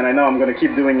doing, and I know I'm going to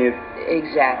keep doing it.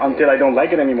 Exactly. Until I don't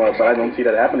like it anymore, but I don't see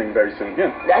that happening very soon.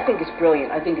 Yeah. I think it's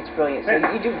brilliant. So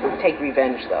you do take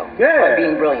revenge, though. Yeah. By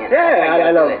being brilliant. Yeah,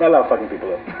 I love fucking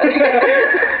people up.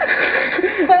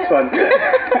 It's fun.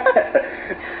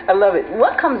 I love it.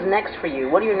 What comes next for you?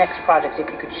 What are your next projects, if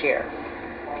you could share?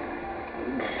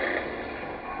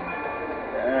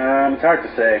 It's hard to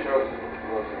say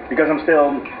because I'm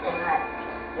still.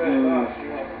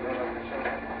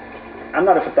 I'm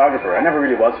not a photographer. I never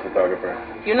really was a photographer.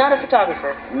 You're not a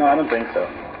photographer? No, I don't think so.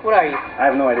 What are you? I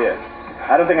have no idea.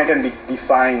 I don't think I can be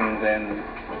defined in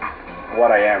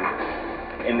what I am.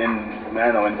 In I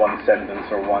don't know, in one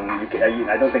sentence or one.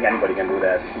 I don't think anybody can do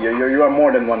that. You are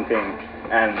more than one thing.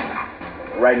 And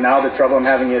right now the trouble I'm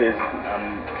having is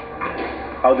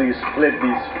how do you split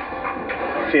these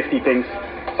 50 things?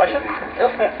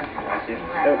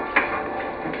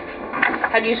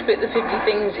 How do you split the 50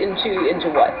 things into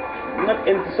what? Not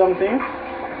into something.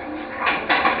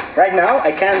 Right now,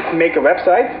 I can't make a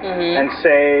website and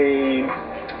say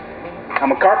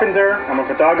I'm a carpenter, I'm a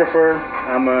photographer,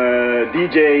 I'm a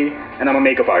DJ, and I'm a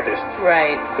makeup artist.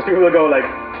 Right. Because people will go like,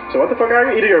 so what the fuck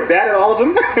are you? Either you're bad at all of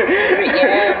them,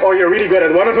 or you're really good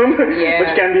at one of them, but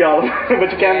you can't be all of them.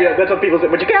 But you can't be. That's what people say.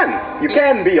 But you can. You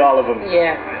can be all of them.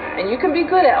 Yeah. And you can be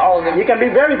good at all of them. You can be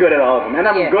very good at all of them, and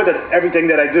I'm good at everything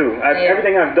that I do.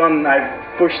 Everything I've done, I've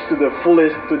pushed to the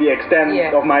fullest, to the extent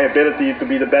of my ability to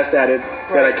be the best at it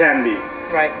that I can be.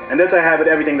 Right. And that's I have with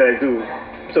everything that I do.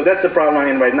 So that's the problem I'm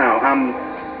in right now. I'm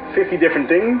 50 different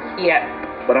things. Yeah.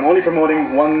 But I'm only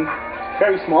promoting one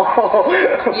very small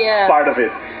part of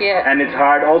it. Yeah. And it's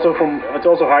hard. It's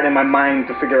also hard in my mind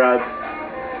to figure out.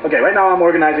 Okay, right now I'm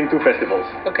organizing 2 festivals.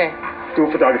 Okay.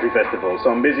 2 photography festivals. So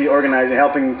I'm busy organizing,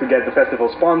 helping to get the festival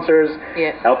sponsors,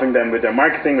 helping them with their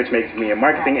marketing, which makes me a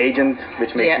marketing agent,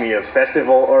 which makes me a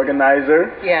festival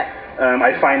organizer. Yeah.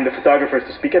 I find the photographers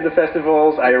to speak at the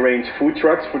festivals. I arrange food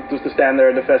trucks to stand there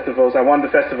at the festivals. I want the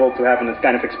festival to have this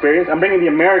kind of experience. I'm bringing the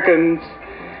Americans.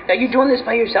 Are you doing this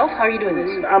by yourself? How are you doing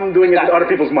this? I'm doing it with other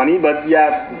people's money, but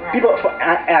people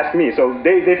ask me. So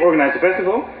they've organized the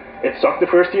festival. It sucked the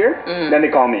first year, then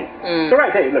they call me. So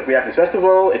hey, look, we have this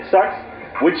festival, it sucks.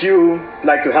 Would you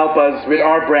like to help us with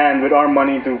our brand, with our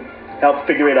money to help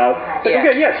figure it out? Like,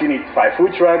 okay, yes, you need 5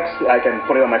 food trucks. I can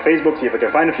put it on my Facebook, see if I can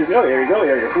find a few. Oh, here you go,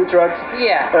 here are your food trucks.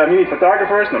 Yeah. You need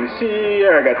photographers, let me see.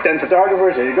 Here I got 10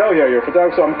 photographers, here you go, here are your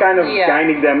photographers. So I'm kind of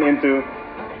guiding them into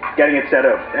getting it set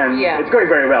up. And it's going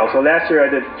very well. So last year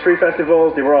I did 3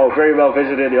 festivals. They were all very well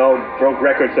visited. They all broke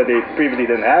records that they previously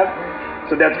didn't have.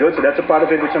 So that's good. So that's a part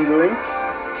of it which I'm doing.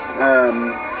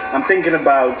 I'm thinking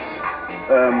about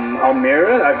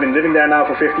Almere. I've been living there now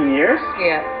for 15 years.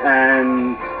 Yeah.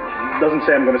 And it doesn't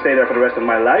say I'm going to stay there for the rest of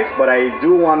my life, but I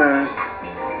do want to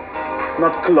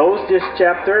not close this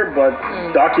chapter, but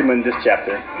document this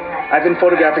chapter. I've been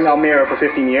photographing Almere for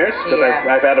 15 years.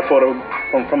 I've had a photo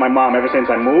from my mom ever since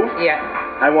I moved. Yeah.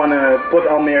 I want to put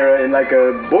Almere in like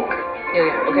a book.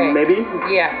 Maybe?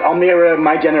 Yeah. Almere,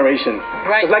 my generation.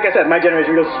 Right. Because like I said, my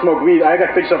generation goes to smoke weed. I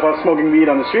got pictures of us smoking weed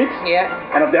on the streets. Yeah.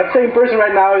 And of that same person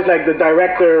right now is like the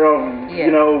director of,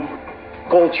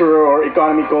 culture or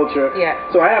economy culture. Yeah.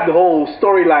 So I have the whole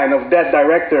storyline of that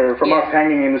director from us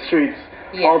hanging in the streets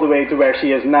all the way to where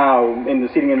she is now,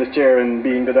 sitting in this chair and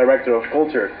being the director of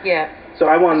culture. Yeah. So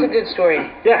I want. It's a good story.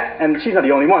 Yeah, and she's not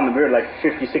the only one. We're like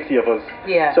 50, 60 of us.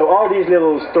 Yeah. So all these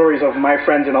little stories of my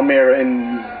friends in Almere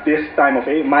in this time of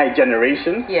age, my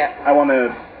generation. Yeah. I want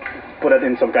to put it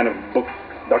in some kind of book,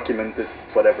 documented,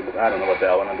 whatever. I don't know what the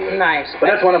hell I'm doing. Nice.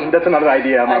 But that's another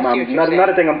idea.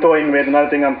 Another thing I'm toying with. Another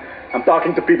thing I'm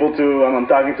talking to people to. I'm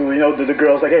talking to the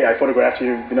girls like, hey, I photographed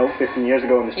you 15 years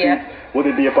ago in the street. Yeah. Would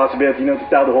it be a possibility to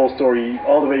tell the whole story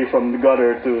all the way from the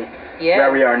gutter to where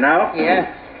we are now?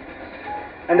 Yeah.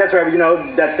 And that's where,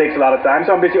 that takes a lot of time.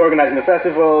 So I'm busy organizing the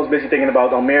festivals, busy thinking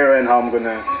about Almere and how I'm going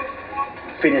to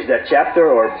finish that chapter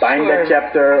or bind that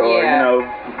chapter or,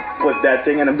 put that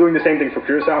thing, and I'm doing the same thing for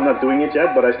Curacao. I'm not doing it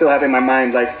yet, but I still have in my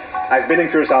mind, like, I've been in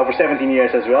Curacao for 17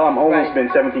 years as well. I'm almost been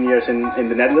 17 years in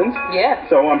the Netherlands. Yeah.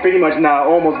 So I'm pretty much now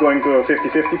almost going to a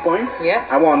 50-50 point. Yeah.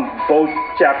 I want both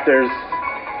chapters,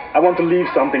 I want to leave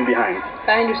something behind.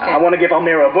 I understand. I want to give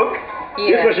Almere a book.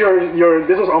 Yeah. This was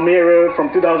this was Almere from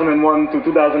 2001 to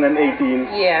 2018.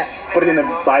 Yeah. Put it in the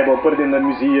Bible, put it in the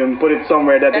museum, put it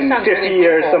somewhere that in 50 really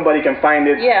years beautiful. somebody can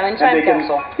find it. Yeah, in time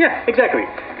capsule. Yeah, exactly.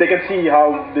 They can see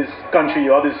how this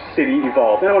country or this city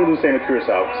evolved. And I want to do the same with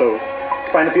Curacao. So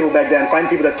find the people back then,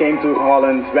 find people that came to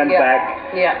Holland, went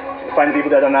back. Yeah. Find people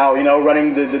that are now,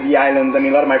 running the island. I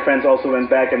mean, a lot of my friends also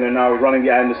went back and they're now running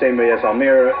the island the same way as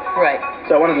Almere. Right.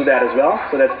 So I want to do that as well.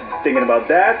 So that's thinking about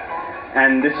that.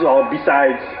 And this is all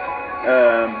besides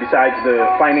the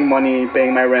finding money,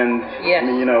 paying my rent, yes.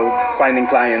 Finding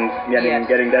clients,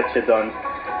 getting that shit done.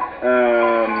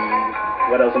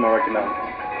 What else am I working on?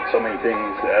 So many things.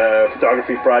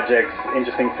 Photography projects,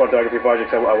 interesting photography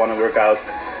projects I want to work out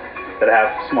that I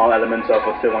have small elements of,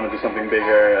 but still want to do something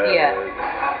bigger.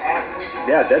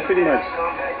 Yeah, that's pretty much.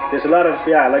 There's a lot of,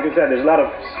 like I said, there's a lot of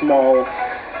small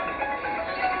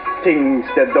things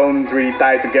that don't really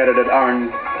tie together, that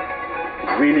aren't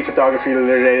really photography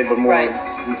related, but more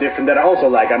different, that I also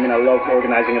like. I mean, I love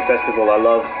organizing a festival. I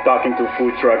love talking to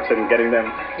food trucks and getting them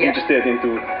interested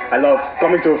into. I love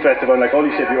coming to a festival and like, holy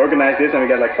shit, we organized this and we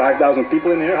got like 5,000 people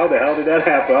in here. How the hell did that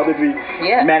happen? How did we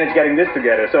manage getting this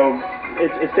together? So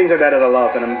it's things like that I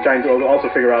love, and I'm trying to also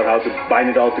figure out how to bind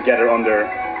it all together under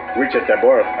Richard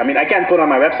Terborch. I mean, I can't put on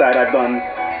my website I've done.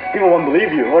 People won't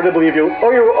believe you, or they believe you,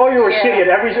 or you were shitty at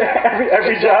every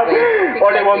job,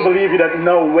 or they won't believe you that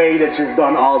no way that you've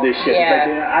done all this shit. Yeah.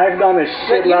 Like, I've done a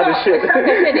shitload of shit. It's like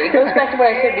I said, it goes back to what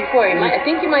I said before. I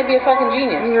think you might be a fucking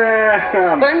genius.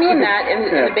 But I mean that in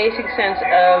the basic sense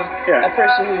of a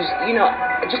person who's,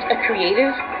 just a creative.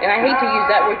 And I hate to use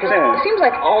that word because it seems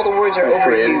like all the words are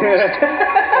overused.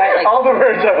 Right? Like, all the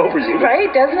words are overused. Right?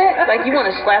 Doesn't it? Like you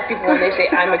want to slap people when they say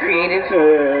I'm a creative.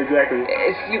 Exactly.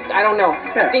 I don't know.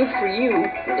 I think for you,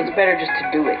 it's better just to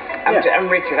do it. I'm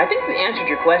Richard. I think we answered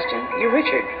your question. You're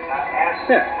Richard.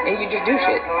 Yeah. And you just do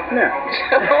shit. Yeah.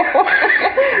 So,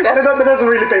 that doesn't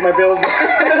really pay my bills.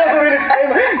 That doesn't really pay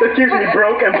that keeps me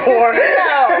broke and poor.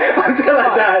 Until I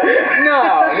die.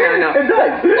 No. It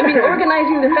does. I mean,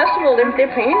 organizing the festival, they're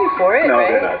paying you for it, no,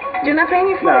 right? They're not. They're not paying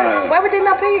you for it? Why would they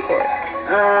not pay you for it?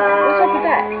 What's up with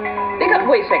that?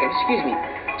 Wait a second, excuse me.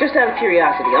 Just out of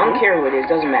curiosity, I don't care who it is,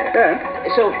 doesn't matter.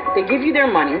 So they give you their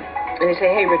money, and they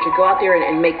say, hey, Richard, go out there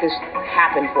and make this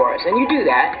happen for us. And you do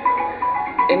that,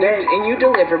 and you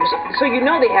deliver. So you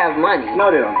know they have money.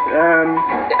 No, they don't.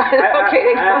 Okay,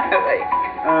 they don't have money.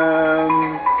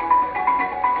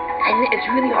 And it's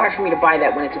really hard for me to buy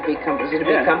that when it's a big company. Is it a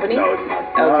big company? No, it's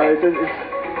not. Okay.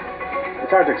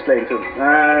 It's hard to explain, too.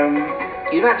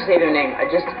 You don't have to say their name.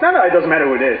 No, it doesn't matter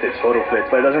who it is. It's PhotoFlits,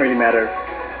 but it doesn't really matter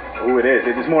who it is.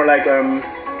 It is more like, so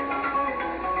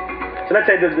let's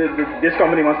say this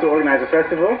company wants to organize a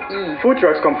festival. Food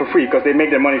trucks come for free because they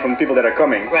make their money from the people that are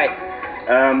coming. Right.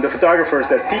 The photographers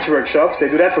that teach workshops, they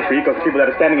do that for free because the people that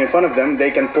are standing in front of them,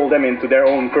 they can pull them into their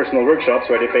own personal workshops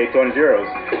where they pay 200 euros.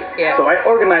 Yeah. So I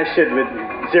organize shit with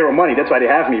zero money. That's why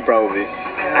they have me, probably.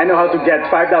 I know how to get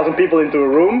 5,000 people into a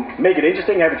room, make it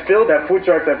interesting, have it filled, have food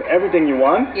trucks, have everything you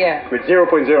want, with 0.0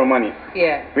 money.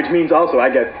 Yeah. Which means also I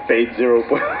get paid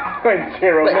 0.0 money.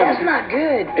 But that's not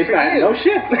good for you. No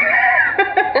shit.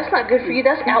 That's not good for you.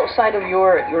 That's outside of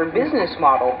your business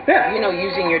model. Yeah.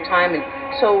 Using your time. And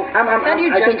so how do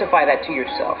you justify that to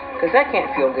yourself? Because that can't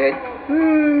feel good.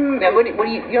 Now, what do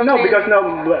you know what I'm saying?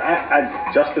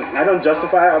 I don't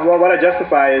justify. What I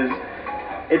justify is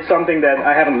it's something that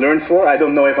I haven't learned for. I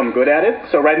don't know if I'm good at it.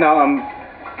 So right now I'm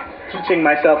teaching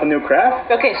myself a new craft.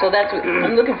 Okay, so that's what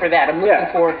I'm looking for. That I'm looking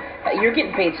for. You're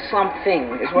getting paid something.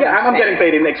 Is what I'm getting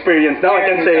paid in experience. Now I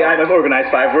can say I've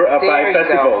organized five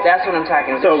festivals. That's what I'm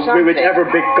talking about. So whichever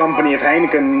big company, if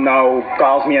Heineken now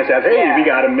calls me and says, hey, we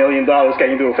got $1 million, can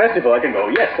you do a festival? I can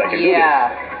go, yes, I can do this.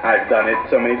 I've done it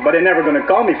so many, but they're never going to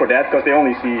call me for that because they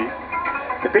only see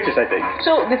the pictures I take.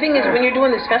 So the thing is, when you're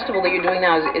doing this festival that you're doing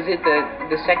now, is it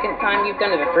the second time you've done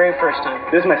it, or the very first time?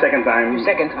 This is my second time. Your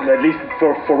second time. At least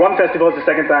for one festival it's the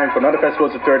second time, for another festival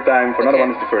it's the third time, for another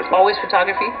one it's the first one. Always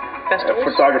photography festivals?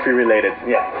 Photography related,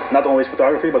 yeah. Not always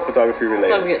photography, but photography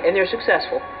related. And they're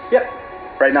successful? Yep.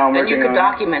 Right now I'm working on... And you could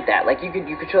document that. Like you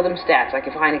could show them stats. Like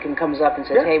if Heineken comes up and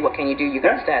says, hey, what can you do? You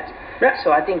got stats. Yeah.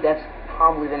 So I think that's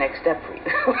probably the next step for you.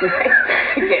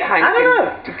 Get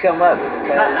Heineken to come up.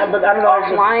 But I don't know.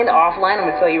 Offline, I'm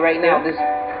going to tell you right now, this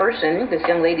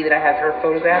young lady that I have her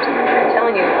photographs, I'm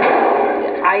telling you,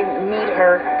 I need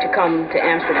her to come to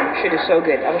Amsterdam. Shit is so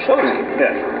good. I will show it to you.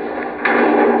 Yeah.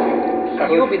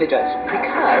 You will be the judge.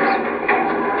 Because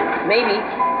maybe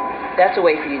that's a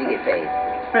way for you to get paid.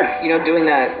 Yeah. You know, doing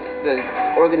the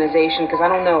organization, because I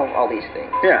don't know all these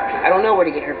things. Yeah. I don't know where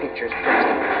to get her pictures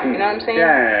printed. You know what I'm saying?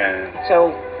 Yeah.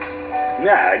 So.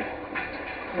 Yeah.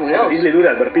 Who knows? I could easily do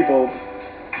that, but the people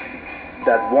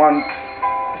that want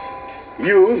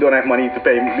you don't have money to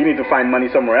pay. We need to find money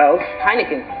somewhere else.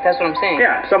 Heineken. That's what I'm saying.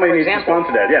 Yeah. Somebody needs to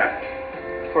sponsor that.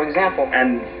 Yeah. For example.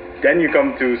 And then you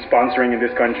come to sponsoring in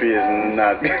this country is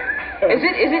not. Is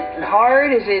it hard?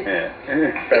 Is it? Yeah.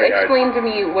 Very Explain hard. to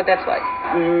me what that's like.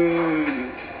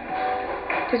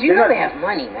 Because you know they have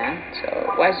money, man.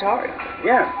 So why is it hard?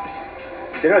 Yeah.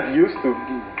 They're not used to.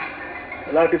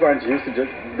 A lot of people aren't used to just.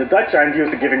 The Dutch aren't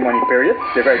used to giving money. Period.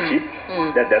 They're very cheap.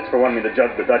 That's for one. I mean, the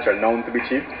Dutch are known to be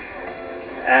cheap.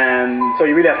 And so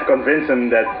you really have to convince them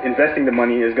that investing the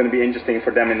money is going to be interesting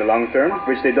for them in the long term,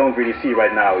 which they don't really see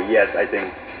right now yet. I think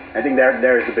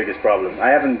there is the biggest problem. I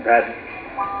haven't had.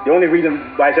 The only reason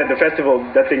why I said the festival,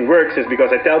 that thing works, is because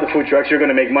I tell the food trucks, you're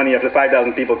going to make money of the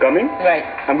 5,000 people coming. Right.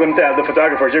 I'm going to tell the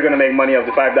photographers, you're going to make money of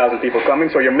the 5,000 people coming.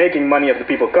 So you're making money of the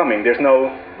people coming. There's no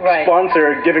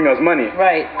sponsor giving us money.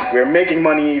 Right. We're making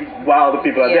money while the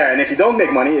people are there. And if you don't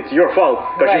make money, it's your fault.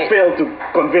 Because you failed to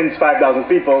convince 5,000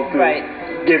 people to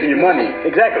give you money.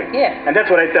 Exactly. Yeah. And that's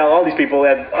what I tell all these people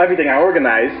at everything I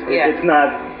organize. It's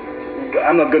not...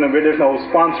 I'm not gonna. There's no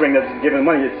sponsoring that's giving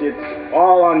money. It's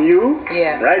all on you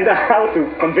right now to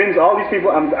convince all these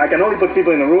people. I can only put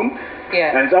people in a room,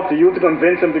 and it's up to you to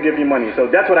convince them to give you money. So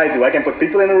that's what I do. I can put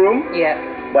people in a room,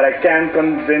 but I can't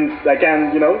convince. I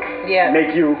can,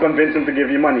 make you convince them to give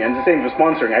you money. And it's the same for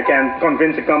sponsoring. I can't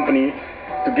convince a company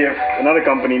to give another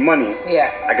company money.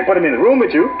 I can put them in a room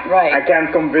with you. I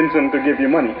can't convince them to give you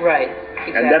money.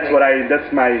 Exactly. And that's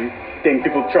my thing.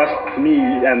 People trust me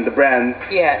and the brand.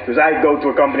 Because I go to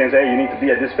a company and say, hey, you need to be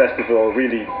at this festival.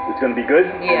 Really, it's going to be good.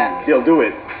 They'll do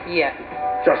it.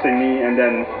 Trusting me and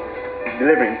then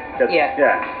delivering.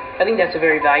 I think that's a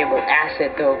very valuable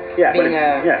asset, though. Being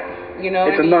you know,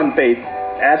 it's a non-paid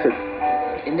asset.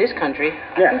 In this country,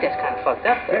 I think that's kind of fucked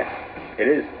up, though. It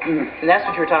is. And that's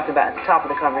what you were talking about at the top of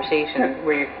the conversation,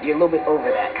 where you're a little bit over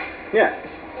that.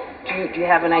 Do you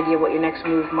have an idea what your next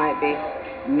move might be?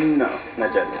 No,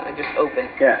 not yet. No, just open.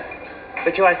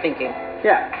 But you are thinking. I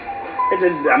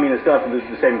still have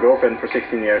the same girlfriend for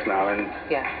 16 years now, and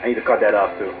I need to cut that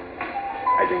off too.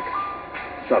 I think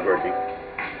it's not working.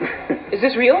 Is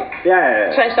this real?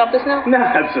 Yeah. Should I stop this now? No,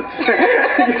 absolutely.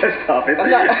 You can stop it. I'm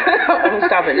going to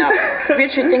stop it now.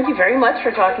 Richard, thank you very much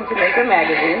for talking to Maker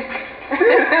Magazine.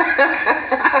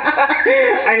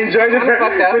 I enjoyed it.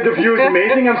 With the view is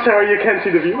amazing. I'm sorry you can't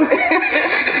see the view.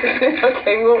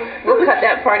 Okay, we'll cut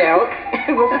that part out.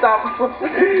 We'll stop.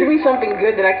 Give me something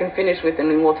good that I can finish with, and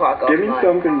then we'll talk offline. Give me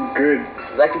something good.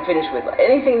 I can finish with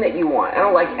anything that you want. I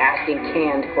don't like asking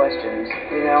canned questions.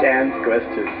 You know. Canned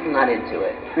questions. I'm not into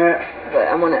it.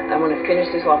 But I want to finish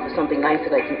this off with something nice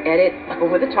that I can edit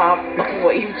over the top of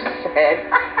what you just said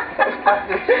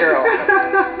about this girl.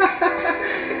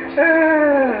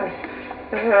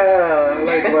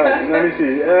 Like what? Let me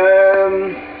see.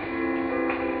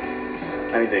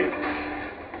 Anything.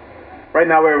 Right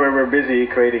now we're busy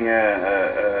creating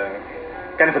a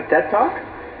kind of a TED Talk.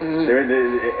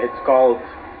 It's called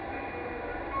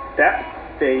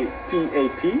TAP,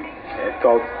 T-A-P. It's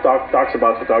called Talks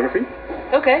About Photography.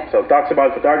 Okay. So Talks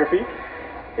About Photography.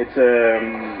 It's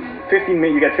 15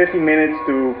 minutes. You get 15 minutes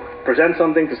to present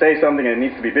something, to say something, and it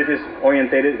needs to be business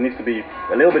orientated. It needs to be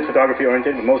a little bit photography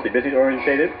oriented, but mostly business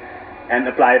orientated, and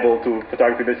applicable to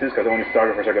photography business because only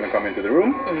photographers are going to come into the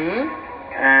room.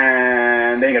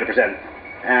 And then you got to present.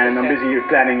 And I'm busy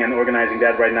planning and organizing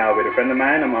that right now with a friend of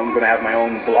mine. I'm going to have my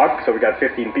own block, so we got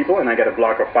 15 people, and I got a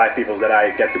block of 5 people that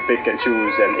I get to pick and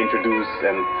choose and introduce,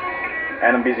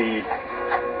 and I'm busy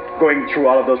going through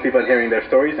all of those people and hearing their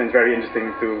stories, and it's very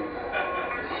interesting to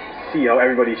see how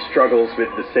everybody struggles with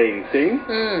the same thing,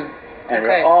 and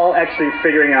we're all actually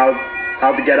figuring out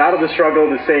how to get out of the struggle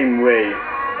the same way.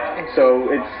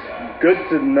 So it's good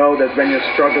to know that when you're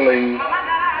struggling,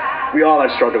 we all are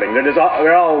struggling.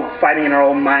 We're all fighting in our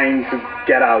own mind to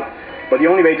get out. But the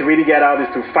only way to really get out is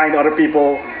to find other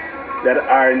people that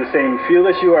are in the same field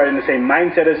as you, are in the same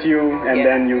mindset as you, and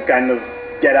then you kind of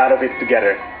get out of it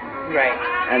together. Right.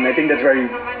 And I think that's very,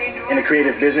 in a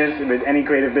creative business, with any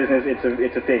creative business,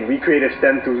 it's a thing. We creatives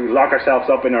tend to lock ourselves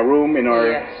up in our room, in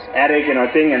our attic, in our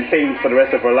thing, and paint for the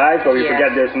rest of our lives, but we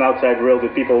forget there's an outside world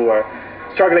with people who are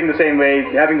struggling the same way,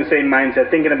 having the same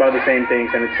mindset, thinking about the same things,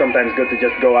 and it's sometimes good to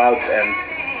just go out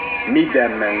and meet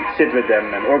them and sit with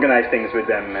them and organize things with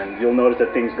them, and you'll notice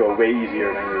that things go way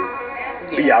easier when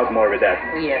you be out more with that.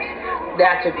 Yes.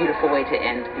 That's a beautiful way to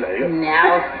end. There you go.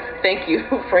 Now, thank you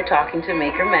for talking to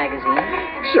Maker Magazine.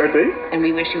 Sure thing. And we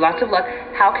wish you lots of luck.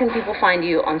 How can people find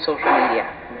you on social media?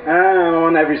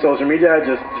 On every social media,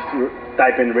 just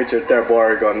type in Richard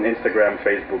Terborg on Instagram,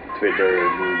 Facebook, Twitter,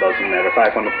 doesn't matter.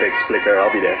 500 pics, Flickr,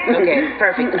 I'll be there. Okay,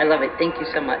 perfect. I love it. Thank you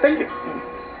so much. Thank you.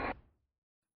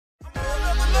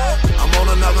 I'm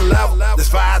on another level. This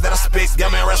fire that I spit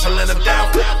got me wrestling the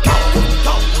devil.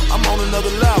 I'm on another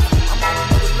level.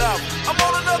 I'm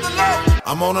on another level.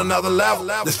 I'm on another level.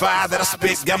 This fire that I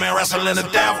spit got me wrestling the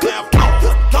devil.